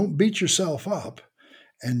 don't beat yourself up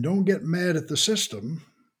and don't get mad at the system.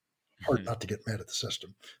 Hard Mhm. not to get mad at the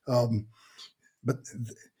system. Um, but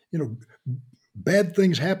you know, bad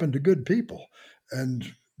things happen to good people,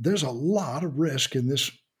 and there's a lot of risk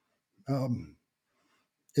um,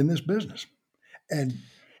 in this business. And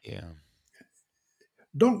Yeah.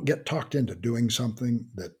 don't get talked into doing something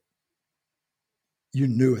that you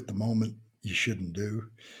knew at the moment you shouldn't do.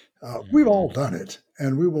 We've Hmm. all done it,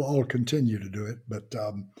 and we will all continue to do it. But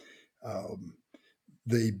um,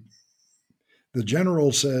 the the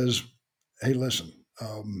general says, "Hey, listen."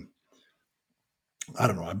 I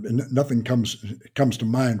don't know. Nothing comes to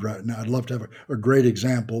mind right now. I'd love to have a great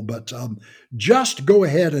example, but just go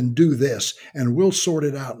ahead and do this, and we'll sort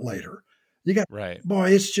it out later. You got, Right.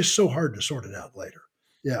 boy, it's just so hard to sort it out later.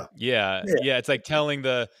 Yeah, Yeah, yeah. yeah, it's like telling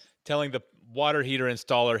the water heater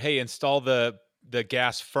installer, "Hey, install the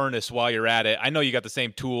gas furnace while you're at it. I know you got the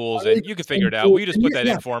same tools I mean, and you can figure same it out. tool, Will you just and put yeah, that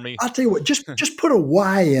yeah. in for me?" I'll tell you what. Just put a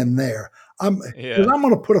Y in there. Because Yeah, I'm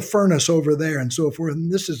going to put a furnace over there and so forth.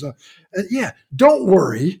 And this is yeah. Don't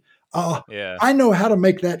worry. Uh, yeah, I know how to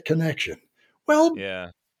make that connection. Well,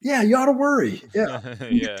 yeah, yeah, you ought to worry. Yeah.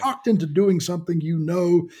 You get yeah, talked into doing something you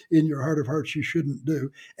know in your heart of hearts you shouldn't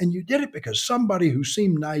do. And you did it because somebody who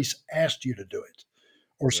seemed nice asked you to do it,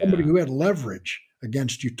 or somebody yeah, who had leverage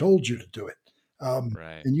against you told you to do it.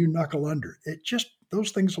 right, And you knuckle under. It just,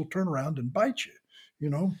 those things will turn around and bite you, you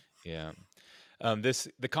know? yeah.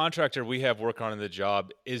 The contractor we have work on in the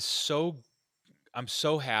job is so I'm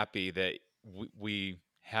so happy that we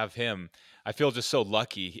have him. I feel just so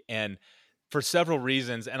lucky, and for several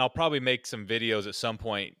reasons. And I'll probably make some videos at some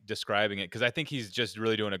point describing it because I think he's just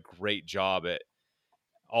really doing a great job at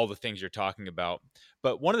all the things you're talking about.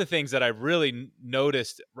 But one of the things that I really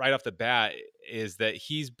noticed right off the bat is that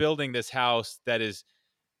he's building this house that is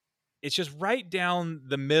it's just right down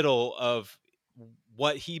the middle of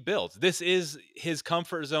what he builds. This is his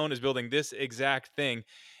comfort zone is building this exact thing.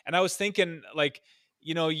 And I was thinking like,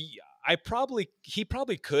 you know, I probably he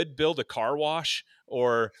probably could build a car wash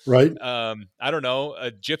or Right? I don't know, a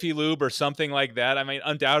Jiffy Lube or something like that. I mean,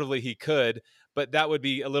 undoubtedly he could, but that would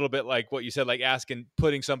be a little bit like what you said, like asking,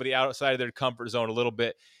 putting somebody outside of their comfort zone a little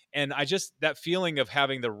bit. And I just, that feeling of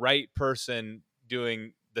having the right person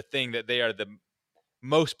doing the thing that they are the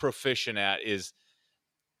most proficient at is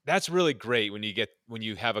that's really great when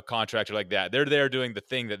you have a contractor like that. They're there doing the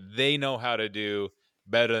thing that they know how to do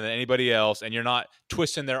better than anybody else, and you're not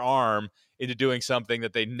twisting their arm into doing something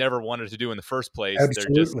that they never wanted to do in the first place. They're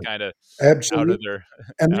just Absolutely. kind of out of Absolutely. their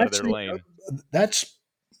And out of their lane. that's,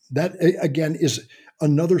 again is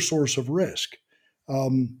another source of risk.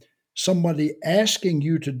 Um, Somebody asking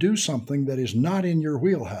you to do something that is not in your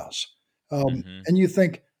wheelhouse. Hmm. And you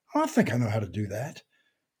think, oh, I think I know how to do that.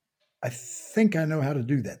 I think I know how to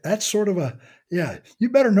do that. That's sort of a, yeah, you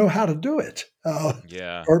better know how to do it.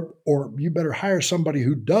 Yeah. Or you better hire somebody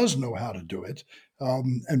who does know how to do it,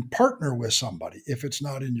 and partner with somebody if it's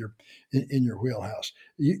not in your wheelhouse.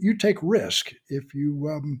 You take risk if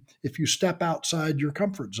you step outside your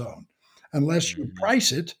comfort zone, unless you Hmm.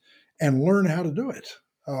 price it and learn how to do it.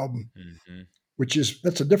 Um, Hmm.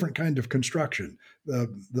 that's a different kind of construction. The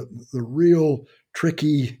real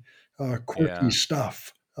tricky, quirky Yeah.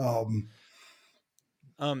 stuff.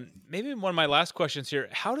 Maybe one of my last questions here: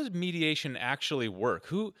 how does mediation actually work?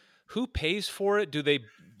 Who pays for it? Do they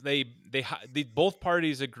both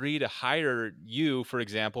parties agree to hire you, for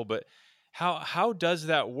example? But how does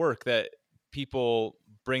that work? That people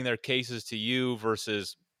bring their cases to you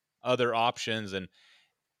versus other options? And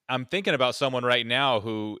I'm thinking about someone right now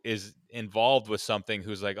who is involved with something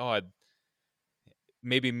who's like, oh,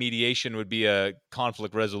 maybe mediation would be a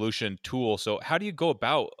conflict resolution tool. So how do you go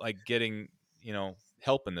about like getting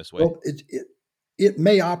help in this way? Well, it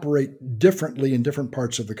may operate differently in different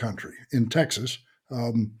parts of the country. In Texas,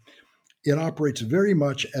 um, it operates very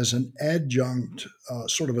much as an adjunct,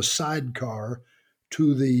 sort of a sidecar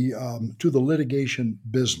to the litigation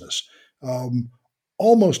business. Um,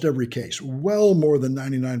 Almost every case, well more than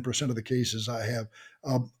 99% of the cases I have,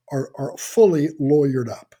 are fully lawyered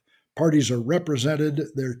up. Parties are represented.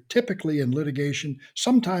 They're typically in litigation.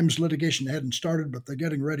 Sometimes litigation hadn't started, but they're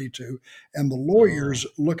getting ready to. And the Oh. lawyers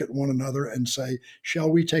look at one another and say, shall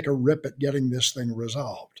we take a rip at getting this thing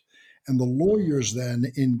resolved? And the lawyers Oh.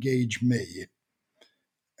 then engage me,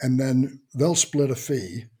 and then they'll split a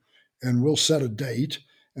fee, and we'll set a date,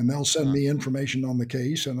 and they'll send Huh. me information on the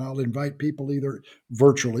case, and I'll invite people either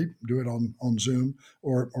virtually, do it on Zoom,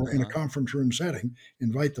 or in a Uh-huh. conference room setting,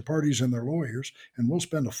 invite the parties and their lawyers, and we'll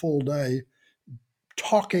spend a full day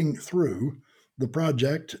talking through the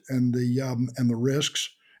project and the risks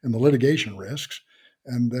and the litigation risks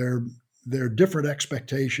and their different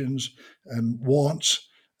expectations and wants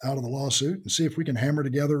out of the lawsuit, and see if we can hammer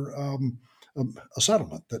together a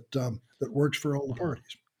settlement that works for all the Huh.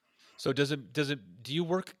 parties. So do you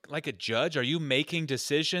work like a judge? Are you making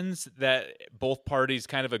decisions that both parties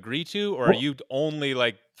kind of agree to, or are O- you only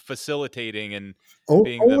like facilitating and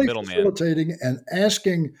being the Only middleman? facilitating and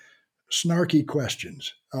asking snarky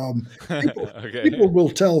questions. People Okay. will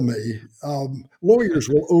tell me, lawyers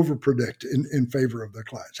will overpredict in favor of their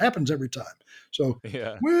clients. Happens every time. So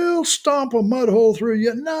Yeah. we'll stomp a mud hole through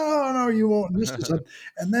you. No, no, you won't.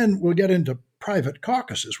 And then we'll get into private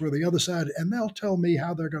caucuses where the other side, and they'll tell me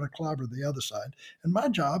how they're going to clobber the other side. And my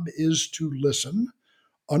job is to listen,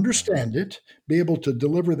 Uh-huh. understand it, be able to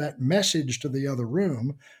deliver that message to the other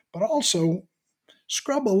room, but also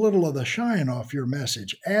scrub a little of the shine off your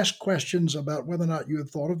message. Ask questions about whether or not you had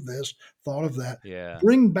thought of this, thought of that. Yeah.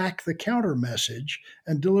 Bring back the counter message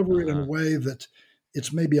and deliver it in a Uh-huh. way that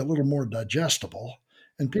it's maybe a little more digestible.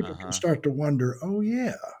 And people can Uh-huh. start to wonder, oh,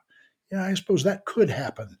 yeah, yeah, I suppose that could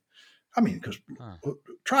happen. I mean, because Huh.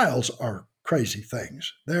 trials are crazy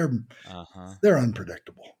things. Uh-huh. They're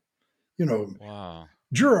unpredictable. You know, Wow.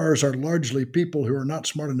 jurors are largely people who are not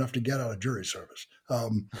smart enough to get out of jury service,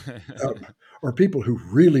 or people who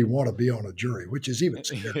really want to be on a jury, which is even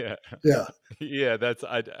scary. Yeah. Yeah, Yeah,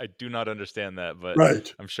 I do not understand that, but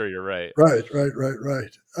right, I'm sure you're right.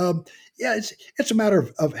 right. Yeah, it's a matter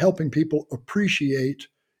of helping people appreciate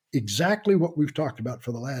exactly what we've talked about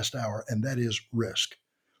for the last hour, and that is risk.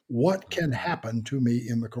 What can Uh-huh. happen to me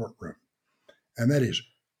in the courtroom? And that is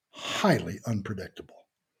highly unpredictable.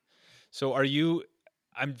 So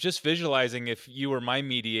I'm just visualizing if you were my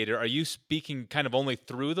mediator, are you speaking kind of only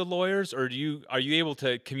through the lawyers or are you able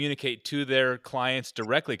to communicate to their clients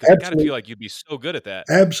directly? Because I got to feel Absolutely. like you'd be so good at that.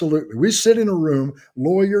 Absolutely. We sit in a room,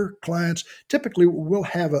 lawyer, clients. Typically, we'll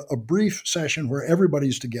have a brief session where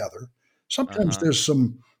everybody's together. Sometimes Uh-huh. there's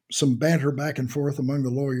some banter back and forth among the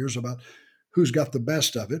lawyers about who's got the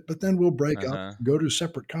best of it, but then we'll break up, Uh-huh. go to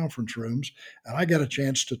separate conference rooms, and I get a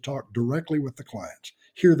chance to talk directly with the clients,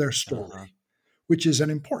 hear their Uh-huh. story, which is an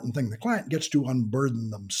important thing. The client gets to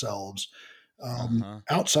unburden themselves Uh-huh.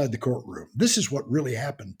 outside the courtroom. This is what really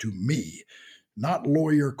happened to me, not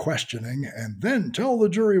lawyer questioning and then tell the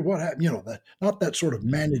jury what happened. That not that sort of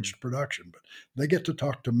Mhm. managed production, but they get to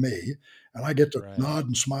talk to me, and I get to Right. nod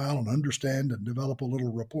and smile and understand and develop a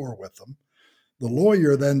little rapport with them. The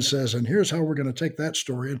lawyer then says, and here's how we're going to take that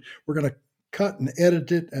story, and we're going to cut and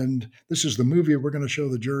edit it, and this is the movie we're going to show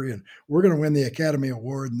the jury, and we're going to win the Academy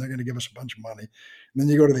Award, and they're going to give us a bunch of money. And then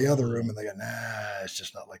you go to the other room, Oh, and they go, nah, it's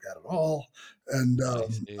just not like that at all. And I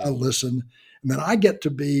I see. listen, and then I get to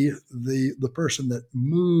be the person that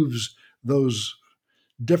moves those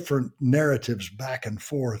different narratives back and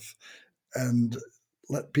forth, and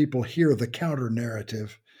let people hear the counter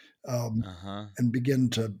narrative, um, Uh-huh. and begin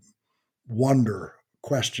to wonder,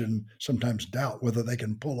 question, sometimes doubt whether they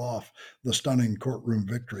can pull off the stunning courtroom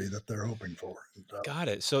victory that they're hoping for. And, Got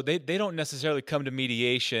it. So they don't necessarily come to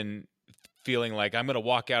mediation feeling like I'm going to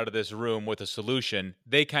walk out of this room with a solution.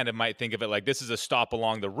 They kind of might think of it like this is a stop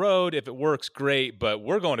along the road. If it works, great, but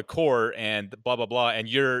we're going to court and blah blah blah. And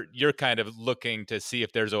you're kind of looking to see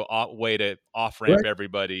if there's a way to off ramp right,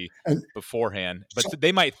 everybody and beforehand. But so,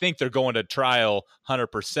 they might think they're going to trial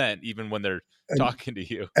 100% even when they're and talking to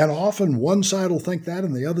you. and often one side will think that,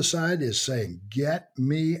 and the other side is saying, "Get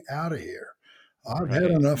me out of here. I've had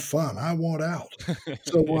Right. enough fun. I want out."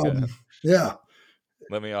 So, Yeah. yeah,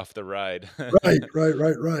 Let me off the ride. right.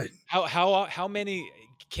 How many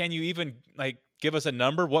can you even like give us a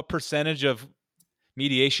number? What percentage of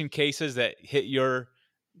mediation cases that hit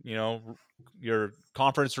you know, your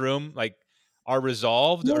conference room like are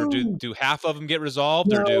resolved, or No, do half of them get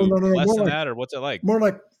resolved, or no, do no, no, no. less than that, or what's it like? More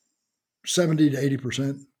like 70 to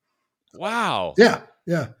 80%. Wow, Yeah.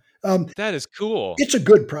 Um, that is cool. it's a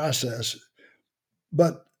good process,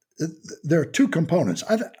 but there are two components.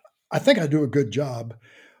 I think I do a good job,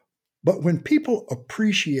 but when people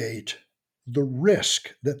appreciate the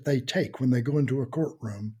risk that they take when they go into a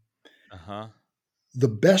courtroom, Uh-huh. the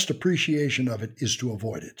best appreciation of it is to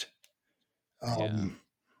avoid it. Yeah. Um,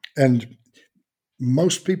 and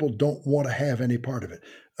most people don't want to have any part of it.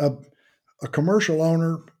 Uh, a commercial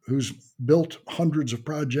owner who's built hundreds of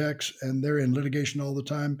projects and they're in litigation all the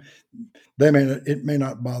time, it may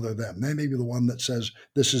not bother them. They may be the one that says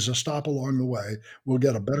this is a stop along the way. We'll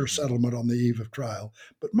get a better Mhm. settlement on the eve of trial.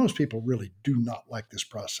 But most people really do not like this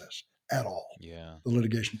process at all, Yeah. the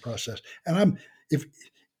litigation process. And if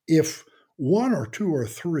if one or two or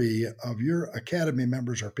three of your Academy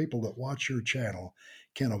members or people that watch your channel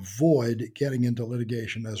can avoid getting into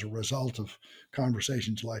litigation as a result of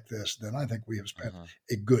conversations like this, then I think we have spent Uh-huh.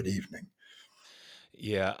 a good evening.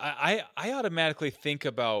 Yeah, I automatically think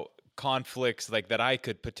about conflicts like that I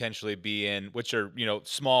could potentially be in, which are,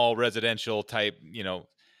 small residential type,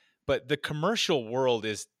 but the commercial world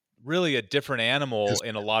is really a different Yes. animal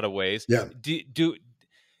in a lot of ways. Yeah. Do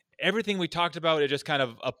everything we talked about, it just kind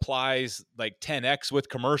of applies like 10x with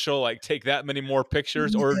commercial, like take that many more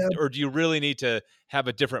pictures, Yeah. or do you really need to have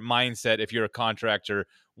a different mindset if you're a contractor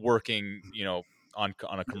working, on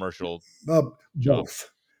a commercial job?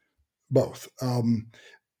 Both. Both.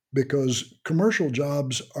 Because commercial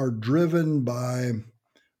jobs are driven by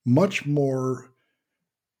much more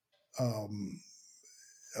um,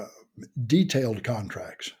 uh, detailed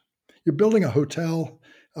contracts. You're building a hotel.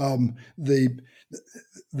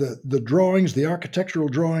 The drawings, the architectural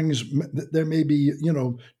drawings. There may be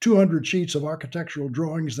 200 sheets of architectural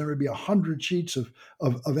drawings. There may be 100 sheets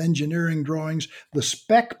of engineering drawings. The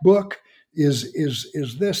spec book is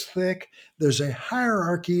this thick. There's a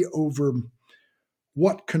hierarchy over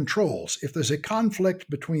what controls. If there's a conflict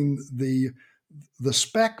between the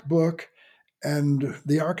spec book and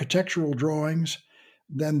the architectural drawings,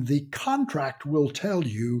 then the contract will tell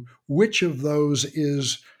you which of those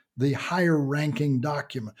is the higher ranking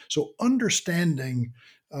document. So understanding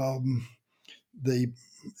um, the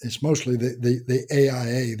it's mostly the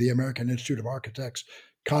AIA, the American Institute of Architects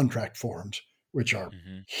contract forms, which are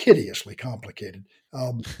Hmm. hideously complicated.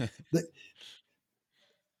 The,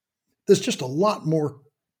 there's just a lot more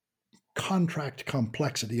contract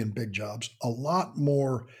complexity in big jobs, a lot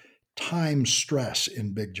more time stress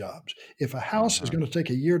in big jobs. If a house is Uh-huh. going to take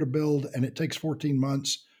a year to build and it takes 14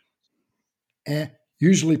 months, eh,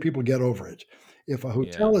 usually people get over it. If a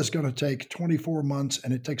Yeah. hotel is going to take 24 months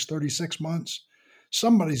and it takes 36 months,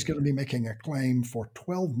 somebody's going to be making a claim for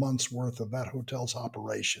 12 months worth of that hotel's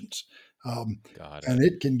operations. Um, Got and it.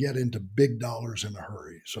 it can get into big dollars in a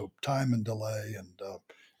hurry. So time and delay and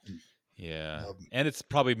Yeah. um, And it's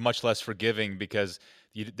probably much less forgiving because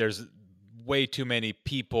there's way too many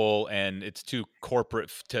people and it's too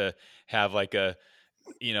corporate to have like a,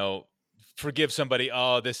 you know, forgive somebody,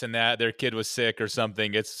 oh, this and that, their kid was sick or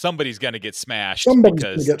something. It's somebody's going to get smashed somebody's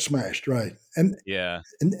going to because, get smashed, right? And yeah,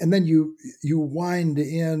 and then you wind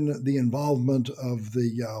in the involvement of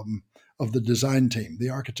the design team, the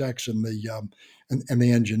architects and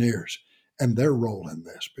the engineers, and their role in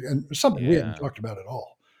this, and something we haven't yeah, talked about at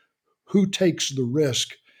all. Who takes the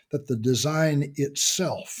risk that the design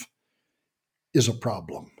itself is a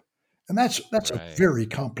problem? And that's a right. very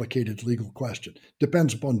complicated legal question.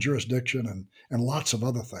 Depends upon jurisdiction and lots of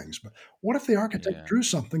other things. But what if the architect Yeah. drew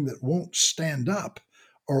something that won't stand up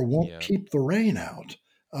or won't Yep. keep the rain out?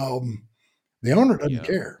 Um, the owner doesn't Yep.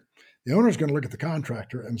 care. The owner's going to look at the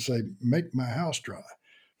contractor and say, "Make my house dry."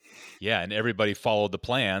 Yeah. And everybody followed the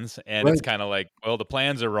plans. And it's Right? kind of like, well, the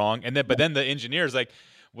plans are wrong. And then, but then the engineer's like,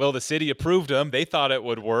 well, the city approved them. They thought it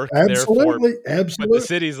would work. Therefore, Absolutely, but the absolutely.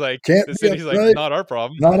 city's like, Can't be it, right? not our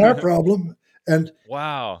problem. Not our problem. And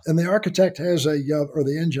Wow. and the architect has or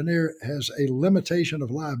the engineer has a limitation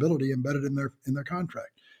of liability embedded in their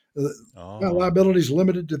contract. Uh, My Oh, liability is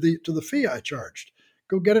limited to the fee I charged.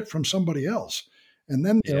 Go get it from somebody else. And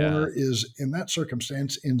then the yeah. owner is, in that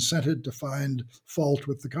circumstance, incented to find fault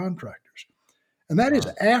with the contractors. And that is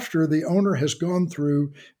Huh. after the owner has gone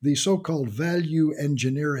through the so called value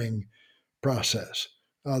engineering process.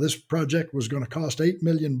 This project was going to cost 8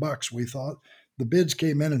 million bucks, we thought. The bids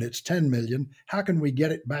came in and it's 10 million. How can we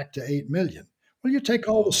get it back to 8 million? Well, you take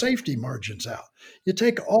all the Oh, safety margins out. You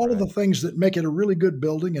take all of right. the things that make it a really good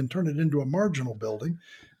building and turn it into a marginal building,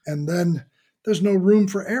 and then there's no room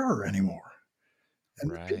for error anymore.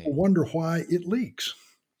 And people Right. wonder why it leaks.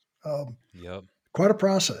 Um, Yep. Quite a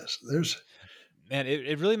process. There's Man,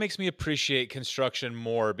 it really makes me appreciate construction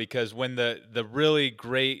more because when the really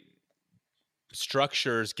great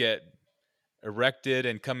structures get erected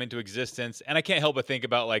and come into existence, and I can't help but think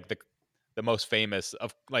about like the most famous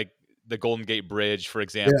of like the Golden Gate Bridge, for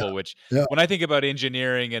yeah, example, which yeah, when I think about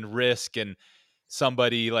engineering and risk and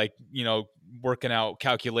somebody like, working out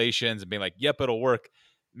calculations and being like, yep, it'll work,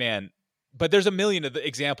 man. But there's a million of the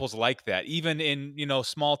examples like that, even in,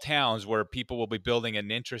 small towns where people will be building an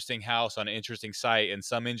interesting house on an interesting site and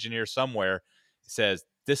some engineer somewhere says,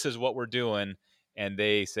 this is what we're doing. And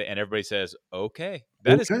they say, and everybody says, okay,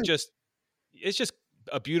 that is okay. just, it's just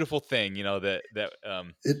a beautiful thing,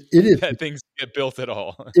 It is that things get built at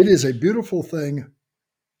all. it is a beautiful thing,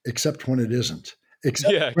 except when it isn't.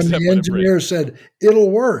 Except Yeah, when except the when it breaks. engineer said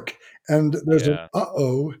it'll work, and there's an Yeah.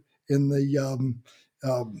 uh-oh in the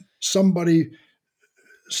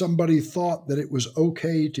somebody thought that it was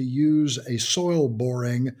okay to use a soil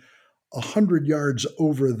boring 100 yards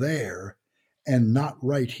over there and not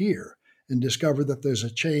right here, and discover that there's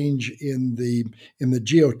a change in the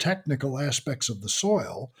geotechnical aspects of the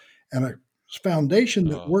soil, and a foundation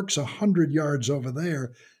that Oh, works 100 yards over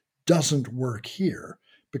there doesn't work here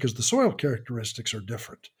because the soil characteristics are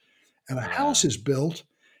different. And a house Yeah. is built,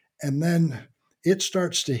 and then it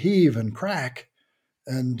starts to heave and crack,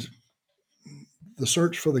 and the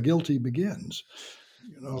search for the guilty begins.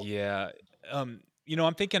 You know, Yeah. I'm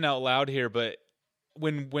thinking out loud here, but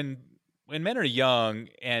when when when men are young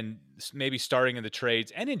and maybe starting in the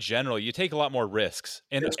trades and in general, you take a lot more risks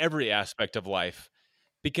in yes, every aspect of life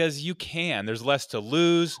because you can. There's less to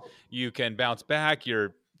lose. You can bounce back.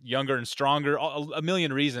 You're younger and stronger. A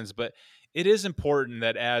million reasons, but it is important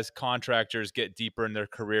that as contractors get deeper in their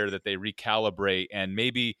career, that they recalibrate and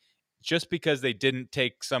maybe just because they didn't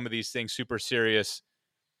take some of these things super serious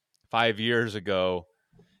 5 years ago,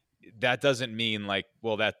 that doesn't mean like,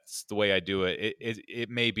 well, that's the way I do it. It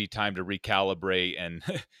may be time to recalibrate and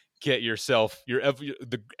get yourself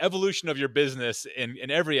the evolution of your business in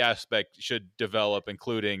every aspect should develop,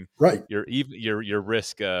 including right, your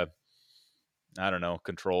risk. I don't know,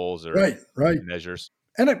 controls or right, right. measures.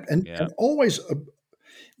 And Yeah, always,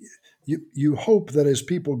 you hope that as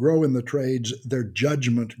people grow in the trades, their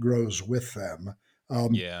judgment grows with them.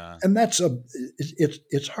 Um, yeah, and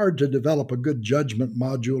it's hard to develop a good judgment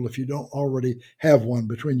module if you don't already have one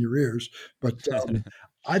between your ears. But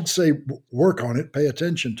I'd say work on it, pay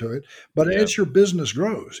attention to it. But yeah, as your business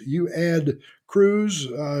grows, you add crews,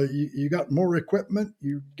 you got more equipment,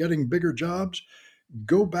 you're getting bigger jobs.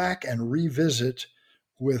 Go back and revisit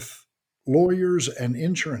with lawyers and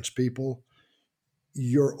insurance people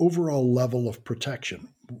your overall level of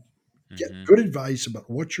protection. Get hmm good advice about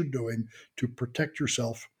what you're doing to protect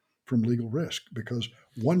yourself from legal risk because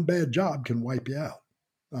one bad job can wipe you out.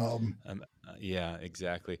 Um, yeah,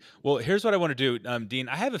 exactly. Well, here's what I want to do, Dean.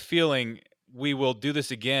 I have a feeling we will do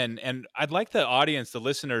this again, and I'd like the audience, the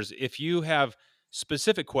listeners, if you have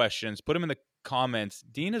specific questions, put them in the comments.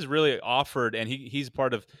 Dean has really offered, and he's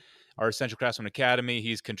part of our Essential Craftsman Academy.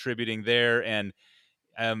 He's contributing there, and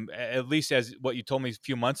at least as what you told me a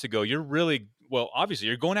few months ago, you're really well. Obviously,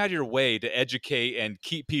 you're going out of your way to educate and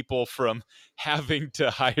keep people from having to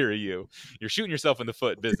hire you. You're shooting yourself in the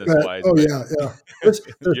foot business wise, oh but yeah, yeah. There's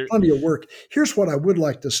you're plenty of work. Here's what I would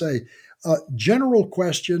like to say: general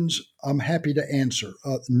questions, I'm happy to answer.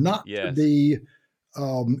 Not to yes, be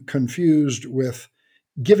confused with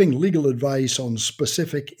giving legal advice on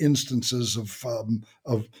specific instances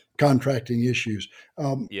of contracting issues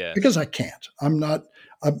because yes, I can't. I'm not.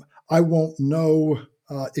 I won't know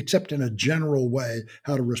except in a general way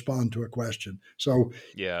how to respond to a question. So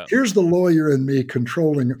yeah. here's the lawyer in me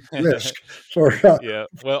controlling risk for. Yeah.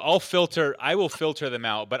 Well, I will filter them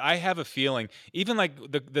out, but I have a feeling, even like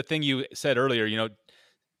the thing you said earlier,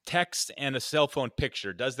 text and a cell phone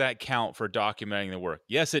picture, does that count for documenting the work?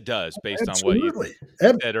 Yes, it does, based on what you Absolutely,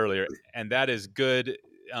 said absolutely. earlier. And that is good.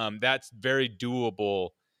 That's very doable,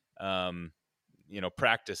 um,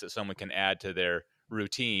 practice that someone can add to their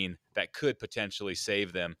routine that could potentially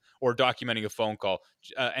save them, or documenting a phone call.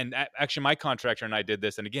 And actually, my contractor and I did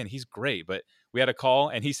this. And again, he's great, but we had a call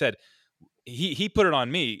and he said, he put it on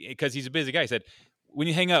me because he's a busy guy. He said, "When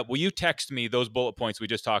you hang up, will you text me those bullet points we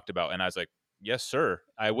just talked about?" And I was like, "Yes, sir,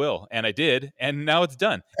 I will." And I did, and now it's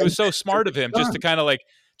done. It And was so smart of it's him just to done. kind of like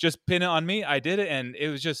just pin it on me. I did it, and it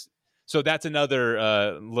was just so that's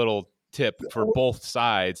another little tip for Oh, both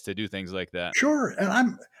sides to do things like that. sure,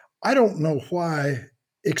 and I don't know why,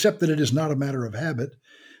 except that it is not a matter of habit,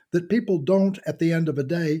 that people don't at the end of a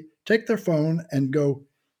day take their phone and go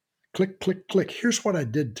click, click, click. Here's what I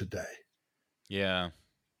did today. Yeah,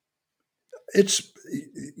 It's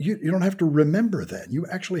you don't have to remember that. You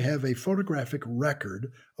actually have a photographic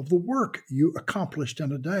record of the work you accomplished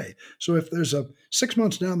in a day. So if there's a 6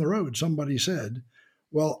 months down the road, somebody said,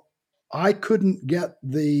 "Well, I couldn't get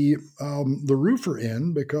the roofer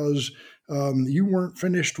in because you weren't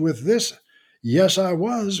finished with this." Yes, I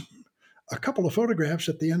was. A couple of photographs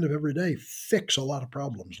at the end of every day fix a lot of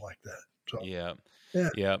problems like that. So yeah. yeah,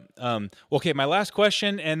 Yeah. Okay. My last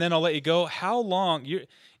question, and then I'll let you go. How long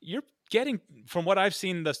you're getting from what I've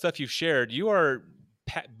seen, the stuff you've shared, you are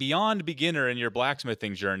beyond beginner in your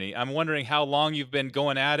blacksmithing journey. I'm wondering how long you've been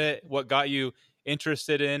going at it, what got you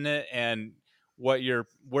interested in it, and where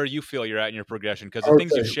you feel you're at in your progression. Because the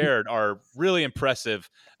things you've okay. shared are really impressive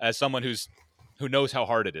as someone who knows how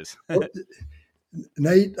hard it is. Well,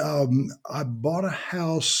 Nate, I bought a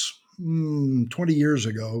house 20 years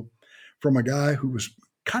ago from a guy who was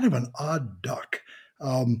kind of an odd duck.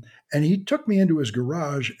 And he took me into his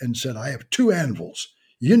garage and said, "I have two anvils.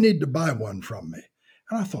 You need to buy one from me."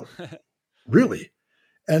 And I thought, really?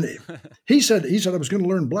 And he said I was going to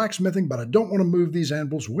learn blacksmithing, but I don't want to move these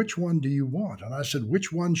anvils. Which one do you want? And I said,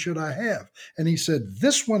 "Which one should I have?" And he said,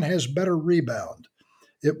 "This one has better rebound."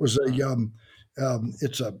 It was Huh.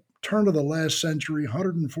 it's a turn of the last century,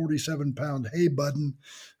 147-pound Hay-Budden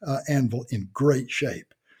anvil in great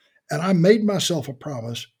shape. And I made myself a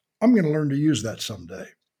promise, I'm going to learn to use that someday.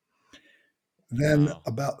 Then Wow.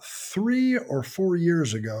 about 3 or 4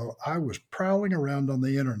 years ago, I was prowling around on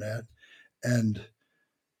the internet, and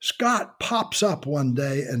Scott pops up one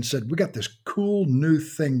day and said, we got this cool new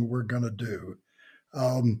thing we're going to do.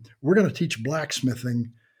 We're going to teach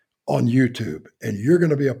blacksmithing on YouTube, and you're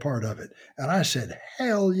going to be a part of it. And I said,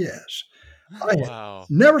 hell yes. I had Wow.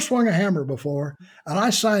 never swung a hammer before, and I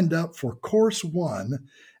signed up for course 1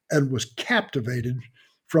 and was captivated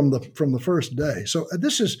from the first day. So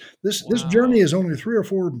this journey is only 3 or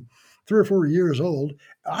 4 years old.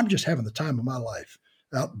 I'm just having the time of my life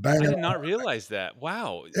out I banging. did not realize that.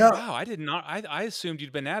 Wow. Yeah. Wow. I did not. I assumed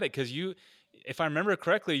you'd been at it because if I remember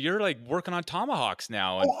correctly, you're like working on tomahawks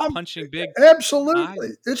now and Oh, punching big. absolutely.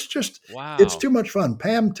 It's Wow. too much fun.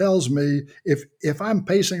 Pam tells me if I'm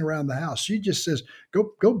pacing around the house, she just says,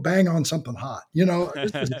 go bang on something hot. Get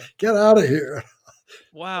out of here.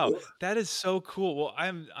 Wow. That is so cool. Well,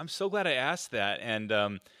 I'm so glad I asked that.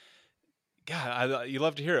 And God, you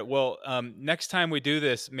love to hear it. Well, next time we do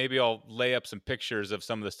this, maybe I'll lay up some pictures of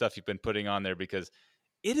some of the stuff you've been putting on there because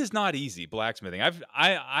it is not easy blacksmithing.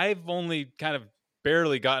 I've only kind of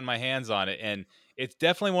barely gotten my hands on it, and it's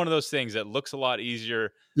definitely one of those things that looks a lot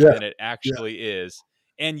easier Yeah. than it actually is.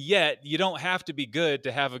 And yet, you don't have to be good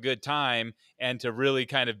to have a good time and to really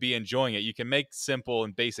kind of be enjoying it. You can make simple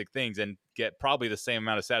and basic things and get probably the same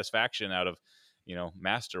amount of satisfaction out of,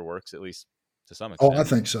 masterworks, at least to some Oh, I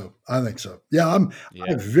extent. think so. Yeah, I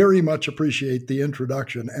Yeah. very much appreciate the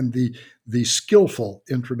introduction and the skillful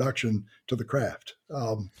introduction to the craft.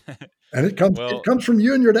 And it Well, comes from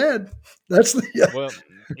you and your dad. That's the Well,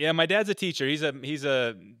 yeah, my dad's a teacher. He's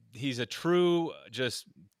a true just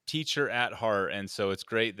teacher at heart, and so it's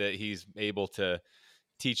great that he's able to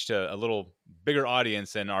teach to a little bigger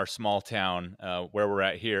audience in our small town where we're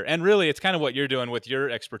at here. And really, it's kind of what you're doing with your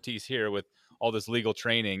expertise here with all this legal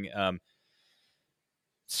training.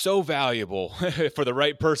 So valuable for the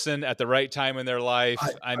right person at the right time in their life.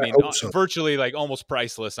 I I mean, hope so. virtually like almost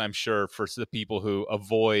priceless, I'm sure, for the people who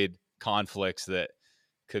avoid conflicts that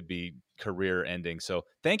could be career ending. So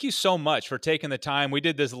thank you so much for taking the time. We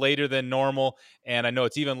did this later than normal, and I know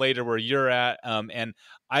it's even later where you're at. And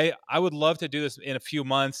I would love to do this in a few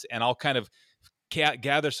months, and I'll kind of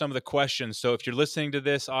gather some of the questions. So if you're listening to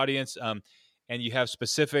this audience and you have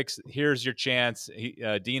specifics, here's your chance.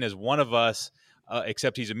 Dean is one of us.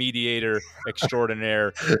 Except he's a mediator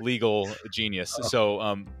extraordinaire, legal genius.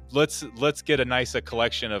 So let's get a nice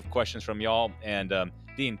collection of questions from y'all. And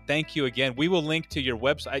Dean, thank you again. We will link to your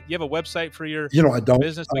website. You have a website for your I don't.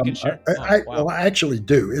 business we can share? Well, I actually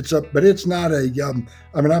do. But it's not a.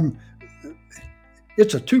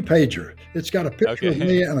 It's a 2-pager. It's got a picture of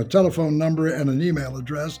me and a telephone number and an email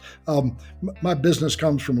address. My business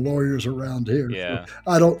comes from lawyers around here. Yeah, so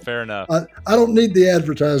I don't. Fair enough. I don't need the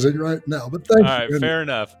advertising right now. But thank you. All right, fair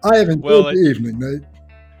enough. I have enjoyed the evening, Nate.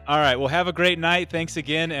 All right, well, have a great night. Thanks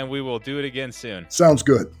again, and we will do it again soon. Sounds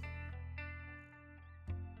good.